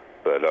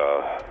 But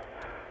all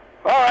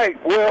right.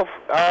 Well,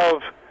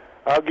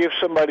 I'll give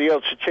somebody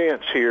else a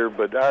chance here.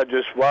 But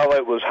while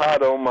it was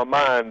hot on my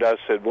mind, I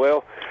said,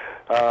 well,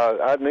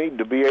 I need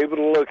to be able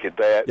to look at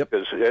that,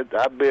 because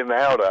I've been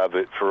out of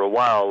it for a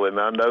while, and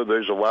I know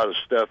there's a lot of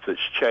stuff that's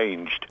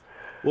changed.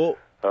 Well,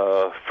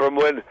 from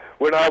when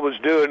I was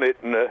doing it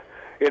in the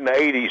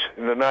 80s,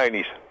 in the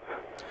 90s.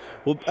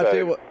 Well, I tell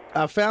you what,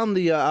 I found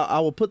I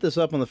will put this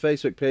up on the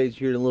Facebook page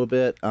here in a little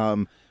bit.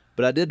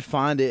 But I did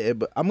find it.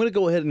 But I'm going to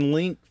go ahead and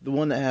link the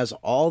one that has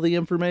all the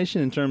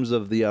information in terms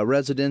of the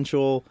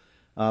residential.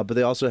 But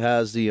they also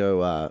has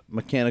the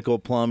mechanical,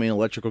 plumbing,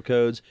 electrical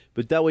codes.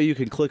 But that way you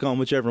can click on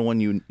whichever one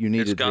you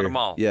need. It's got them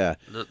all. Yeah.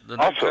 The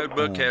new code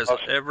book has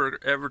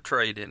every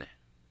trade in it.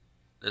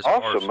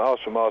 Awesome.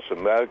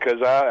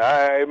 Because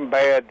I am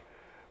bad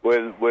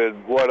with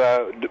what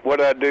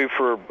I do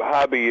for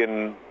hobby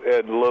and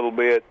a little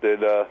bit,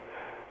 that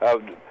I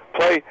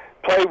play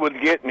with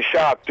getting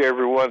shocked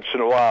every once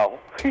in a while.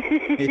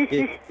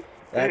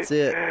 That's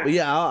it. But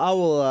yeah,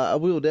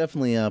 we will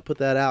definitely put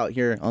that out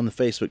here on the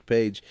Facebook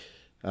page,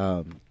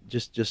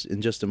 just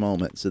in just a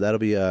moment. So that'll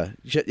be go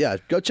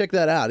check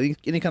that out.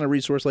 Any kind of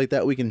resource like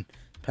that we can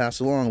pass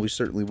along, we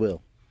certainly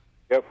will.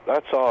 Yep,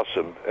 that's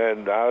awesome.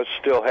 And I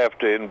still have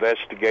to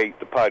investigate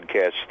the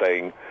podcast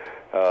thing.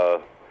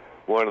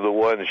 One of the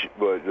ones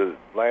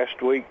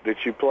last week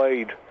that you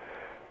played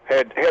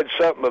had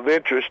something of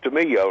interest to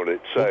me on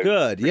it. So well,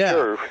 good, yeah,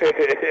 sure.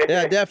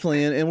 Yeah,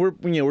 definitely. And we're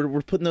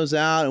putting those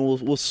out, and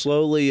we'll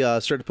slowly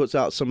start to put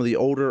out some of the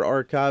older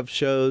archive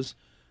shows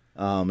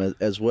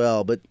as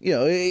well. But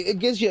it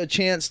gives you a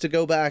chance to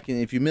go back, and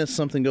if you miss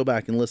something, go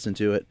back and listen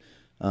to it.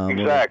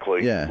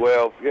 Exactly. Yeah.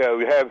 Well,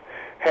 we have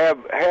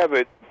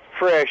it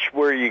fresh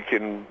where you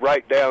can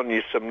write down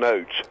you some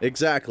notes.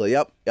 Exactly.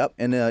 Yep.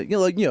 And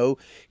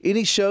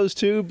any shows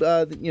too,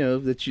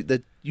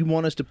 that you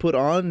want us to put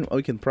on,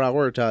 we can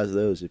prioritize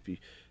those. If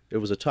there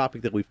was a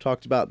topic that we've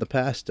talked about in the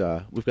past,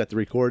 we've got the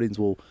recordings.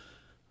 We'll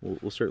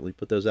certainly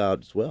put those out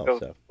as well.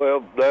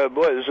 Well,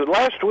 was it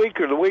last week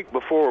or the week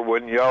before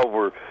when y'all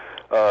were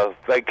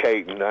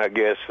vacating? I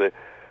guess and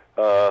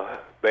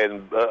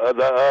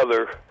the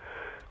other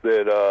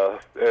that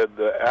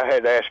I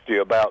had asked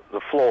you about the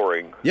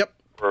flooring. Yep.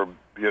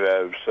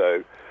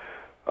 So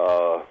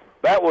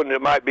that one,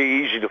 it might be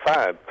easy to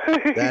find.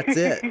 That's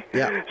it.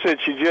 Yeah.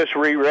 Since you just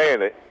reran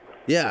it.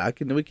 Yeah,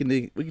 we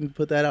can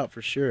put that out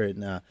for sure.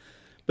 And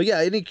but yeah,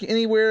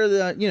 anywhere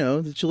that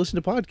that you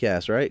listen to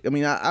podcasts, right? I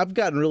mean, I've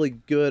gotten really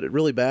good,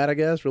 really bad, I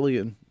guess.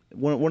 Really,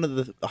 one of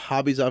the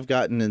hobbies I've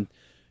gotten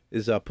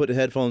is putting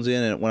headphones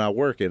in and when I'm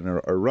working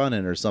or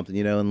running or something,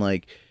 and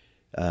I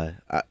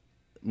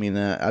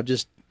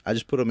just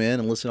put them in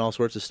and listen to all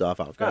sorts of stuff.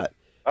 I've got.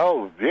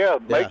 Oh yeah,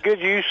 make good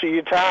use of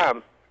your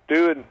time.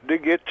 To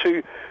get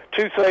two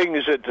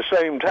things at the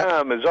same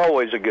time is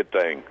always a good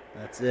thing.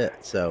 That's it.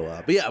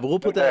 So, but we'll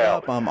put that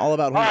up. I'm all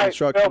about home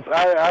construction. Well,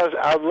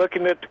 I was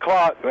looking at the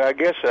clock. I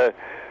guess I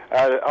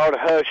ought to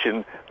hush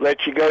and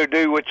let you go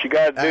do what you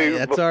got to do.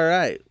 That's all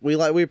right. We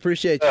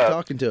appreciate you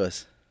talking to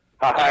us.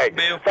 All right.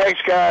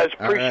 Thanks, guys.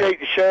 Appreciate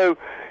the show.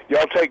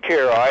 Y'all take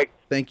care. All right.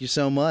 Thank you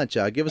so much.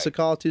 Give us a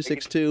call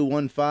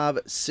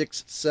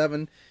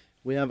 262-1567.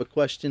 We have a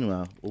question.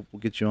 We'll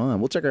get you on.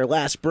 We'll take our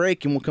last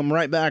break, and we'll come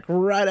right back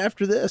right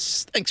after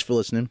this. Thanks for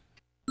listening.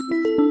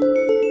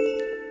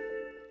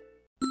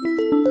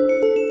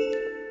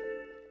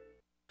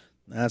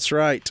 That's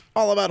right.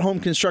 All about home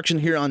construction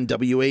here on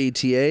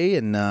WATA,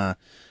 and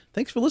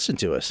thanks for listening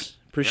to us.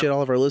 Appreciate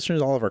all of our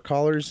listeners, all of our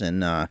callers,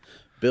 and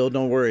Bill,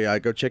 don't worry.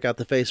 Go check out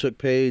the Facebook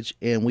page,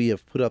 and we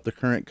have put up the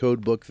current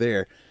code book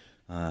there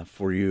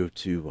for you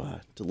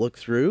to look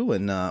through.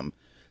 And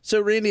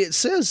so, Randy, it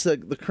says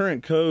that the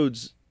current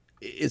codes,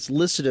 it's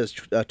listed as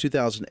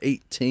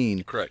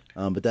 2018. Correct.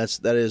 But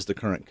that is the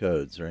current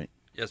codes, right?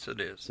 Yes,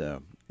 it is.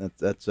 So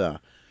that's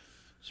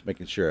just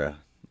making sure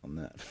on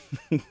that.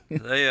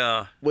 They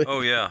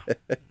oh yeah,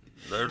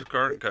 they're the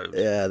current codes.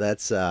 Yeah,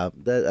 that's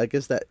that. I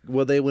guess that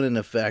they went in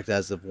effect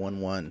as of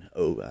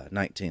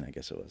 1/1/19. I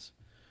guess it was.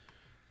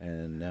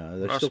 And they're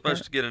We're still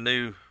supposed to get a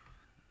new.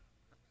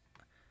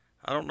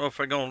 I don't know if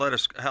they're going to let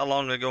us. How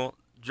long they go?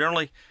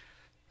 Generally,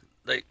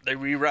 they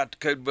rewrite the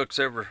code books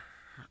every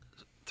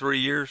 3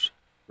 years.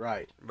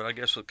 Right. But I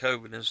guess with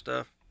COVID and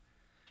stuff,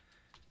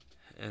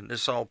 and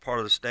this is all part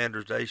of the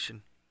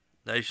standardization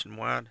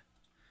nationwide.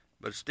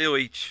 But still,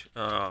 each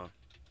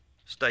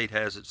state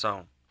has its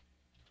own.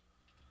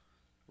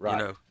 Right.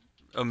 You know,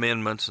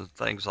 amendments and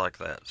things like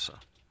that. So.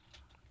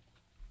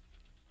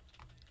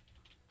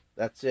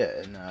 That's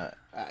it. And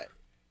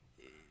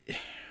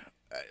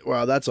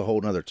well, that's a whole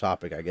nother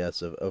topic, I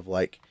guess, of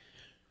like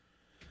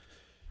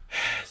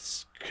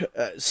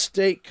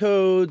state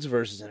codes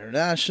versus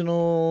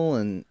international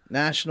and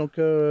national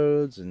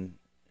codes, and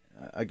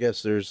I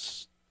guess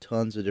there's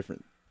tons of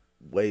different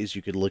ways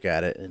you could look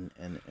at it,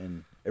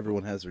 and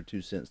everyone has their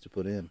 2 cents to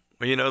put in.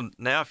 Well, you know,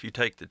 now if you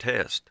take the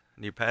test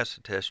and you pass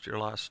the test, you're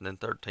licensed in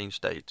 13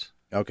 states.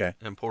 Okay.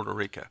 And Puerto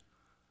Rico.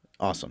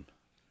 Awesome.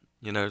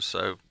 You know,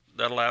 so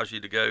that allows you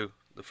to go.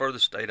 The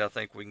furthest state I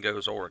think we can go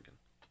is Oregon.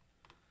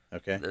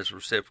 Okay. That's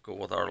reciprocal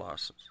with our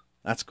license.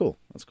 That's cool.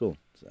 That's cool.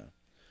 So,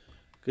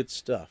 good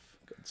stuff.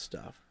 Good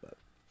stuff. But,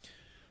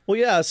 well,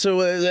 yeah.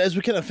 So as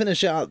we kind of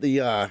finish out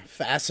the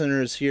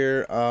fasteners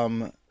here,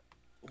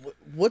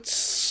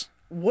 what's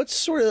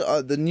sort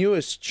of the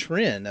newest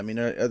trend? I mean,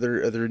 are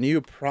there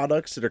new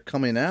products that are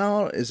coming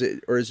out? Is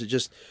it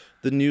just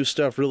the new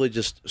stuff really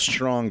just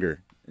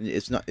stronger?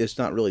 It's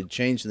not really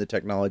changing the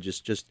technology. It's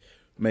just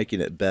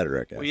making it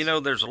better, I guess. Well, you know,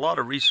 there's a lot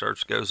of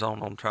research goes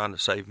on trying to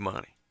save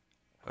money.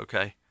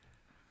 Okay.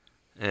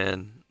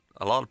 And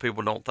a lot of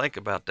people don't think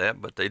about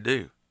that, but they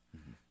do.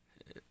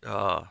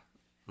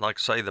 Like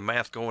say the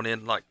math going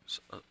in, like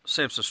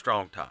Simpson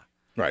strong tie.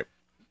 Right.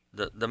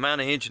 The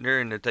amount of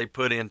engineering that they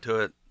put into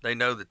it, they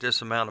know that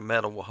this amount of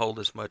metal will hold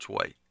this much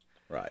weight.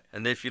 Right.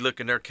 And if you look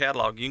in their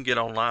catalog, you can get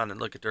online and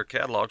look at their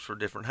catalogs for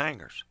different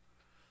hangers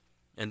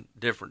and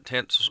different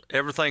tensile.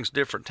 Everything's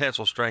different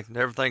tensile strength, and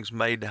everything's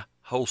made to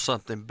hold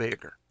something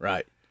bigger.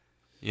 Right.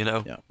 You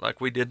know, Yeah.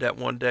 like we did that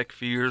one deck a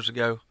few years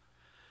ago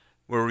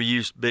where we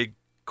used big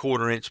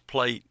 1/4-inch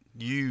plate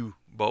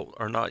U-bolt,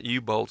 or not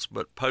U-bolts,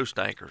 but post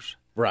anchors.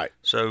 Right.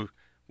 So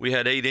we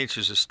had 8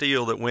 inches of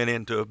steel that went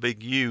into a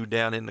big U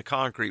down in the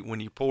concrete when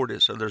you poured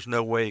it, so there's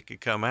no way it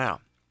could come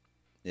out.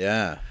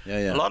 Yeah.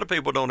 Yeah. A lot of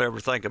people don't ever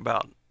think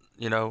about,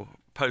 you know,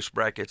 post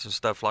brackets and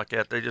stuff like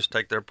that. They just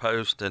take their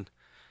post and,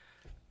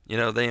 you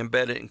know, they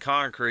embed it in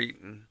concrete.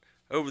 And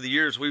over the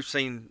years, we've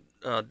seen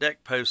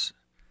deck posts.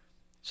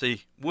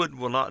 See, wood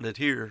will not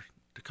adhere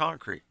to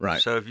concrete.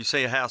 Right. So if you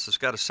see a house that's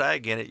got a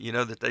sag in it, you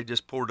know that they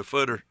just poured a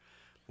footer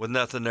with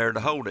nothing there to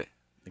hold it.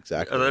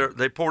 Exactly.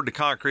 They poured the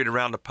concrete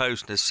around the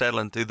post and it's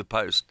settling through the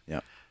post.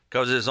 Yeah.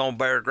 Because it's on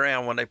bare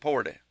ground when they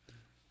poured it.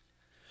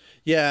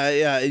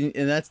 Yeah,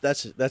 and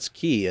that's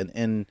key,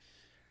 and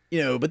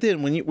you know, but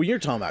then when you're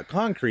talking about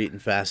concrete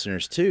and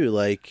fasteners too,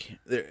 like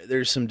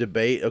there's some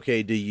debate.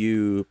 Okay, do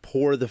you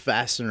pour the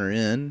fastener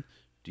in?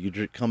 Do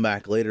you come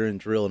back later and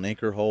drill an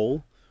anchor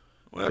hole?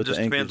 Well, it just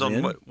depends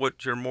on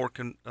what you're more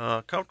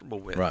comfortable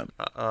with. Right.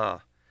 The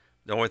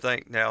only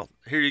thing now,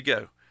 here you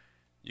go.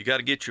 You got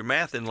to get your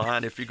math in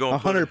line if you're going.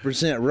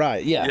 100%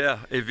 right. Yeah. Yeah.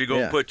 If you're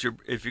going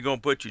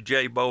to put your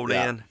J bolt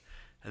Yeah. in,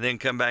 and then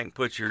come back and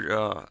put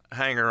your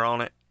hanger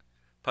on it,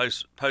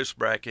 post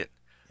bracket,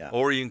 Yeah.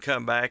 or you can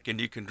come back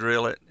and you can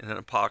drill it and then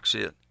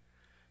epoxy it.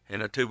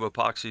 And a tube of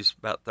epoxy is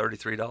about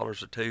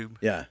 $33 a tube.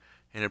 Yeah.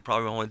 And it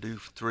probably only do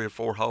 3 or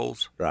 4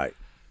 holes. Right.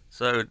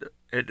 So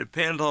it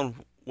depends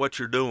on what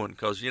you're doing,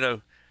 because you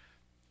know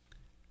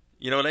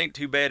it ain't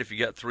too bad if you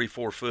got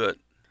 3-4 foot,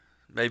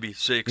 maybe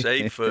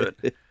 6-8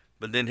 foot,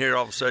 but then here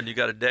all of a sudden you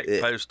got a deck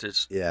post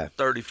that's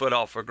 30 foot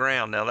off the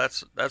ground. Now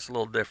that's a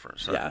little different.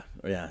 So.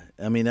 Yeah.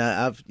 I mean,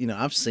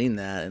 I've seen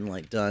that and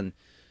like done,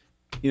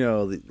 you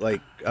know,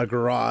 like a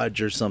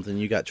garage or something.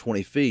 You got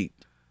 20 feet.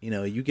 You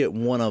know, you get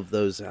one of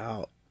those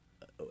out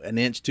an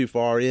inch too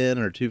far in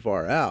or too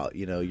far out.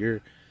 You know,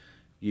 you've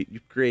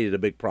created a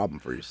big problem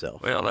for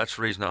yourself. Well, that's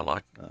the reason I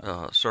like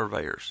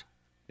surveyors.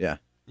 Yeah.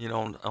 You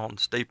know, on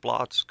steep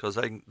lots, because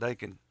they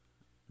can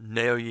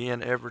nail you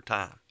in every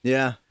time.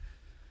 Yeah.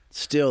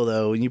 Still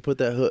though, when you put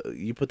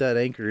that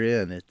anchor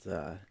in,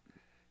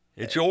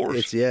 it's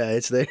yours.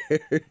 It's there.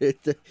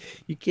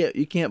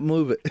 You can't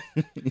move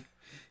it.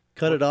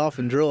 Cut it off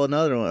and drill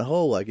another one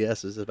hole, I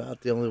guess, is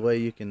about the only way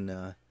you can.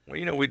 Well,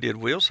 you know, we did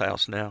Will's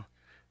house now.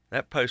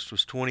 That post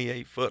was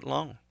 28 foot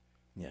long.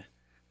 Yeah.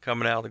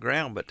 coming out of the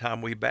ground. But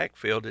time we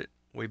backfilled it,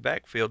 we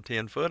backfilled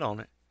 10 foot on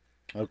it.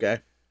 Okay.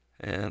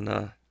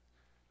 And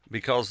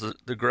because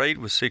the grade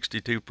was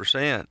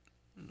 62%,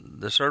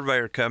 the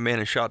surveyor come in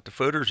and shot the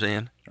footers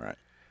in. Right.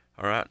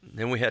 All right.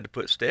 Then we had to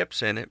put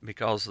steps in it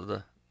because of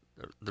the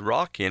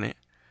rock in it.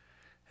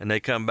 And they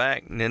come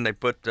back, and then they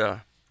put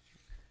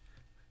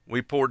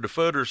we poured the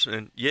footers.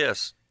 And,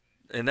 yes,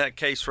 in that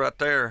case right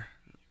there,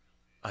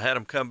 I had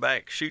them come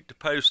back, shoot the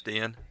post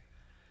in,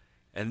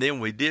 and then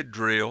we did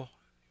drill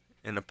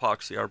and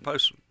epoxy our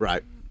post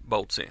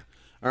bolts in.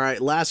 All right,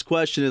 last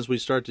question as we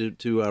start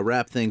to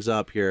wrap things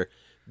up here.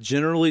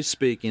 Generally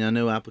speaking, I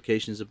know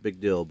application is a big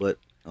deal, but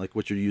like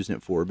what you're using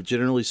it for, but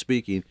generally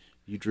speaking,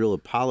 you drill a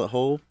pilot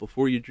hole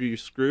before you drill your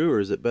screw, or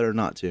is it better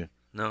not to?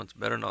 No, it's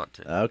better not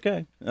to.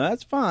 Okay,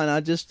 that's fine. I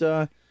just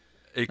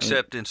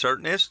except in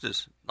certain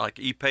instances, like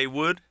epay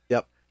wood.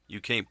 Yep. You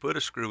can't put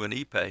a screw in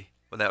epay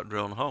without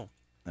drilling a hole.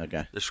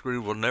 Okay. The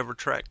screw will never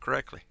track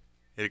correctly.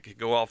 It could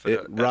go off at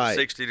a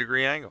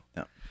 60-degree angle.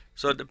 Yep.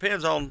 So it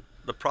depends on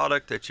the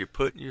product that you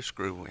put your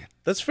screw in.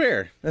 That's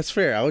fair. That's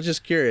fair. I was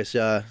just curious,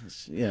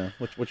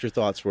 what your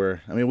thoughts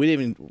were. I mean,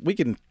 we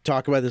can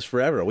talk about this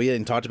forever. We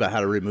hadn't talked about how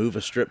to remove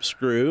a strip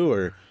screw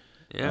or,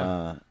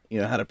 how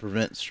to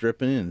prevent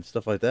stripping and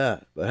stuff like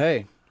that. But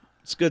hey,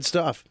 it's good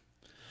stuff.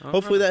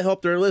 Hopefully that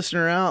helped our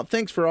listener out.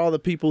 Thanks for all the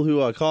people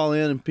who call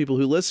in and people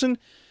who listen.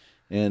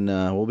 And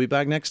we'll be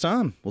back next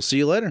time. We'll see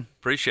you later.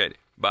 Appreciate it.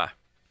 Bye.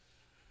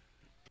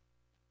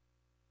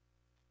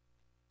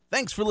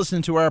 Thanks for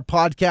listening to our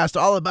podcast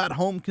all about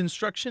home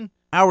construction.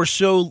 Our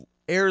show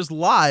airs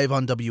live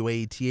on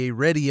WATA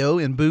Radio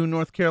in Boone,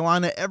 North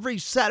Carolina every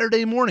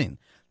Saturday morning.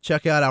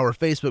 Check out our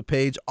Facebook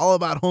page, All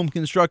About Home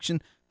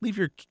Construction. Leave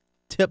your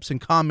tips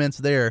and comments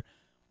there.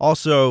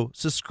 Also,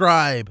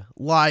 subscribe,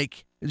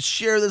 like, and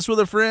share this with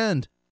a friend.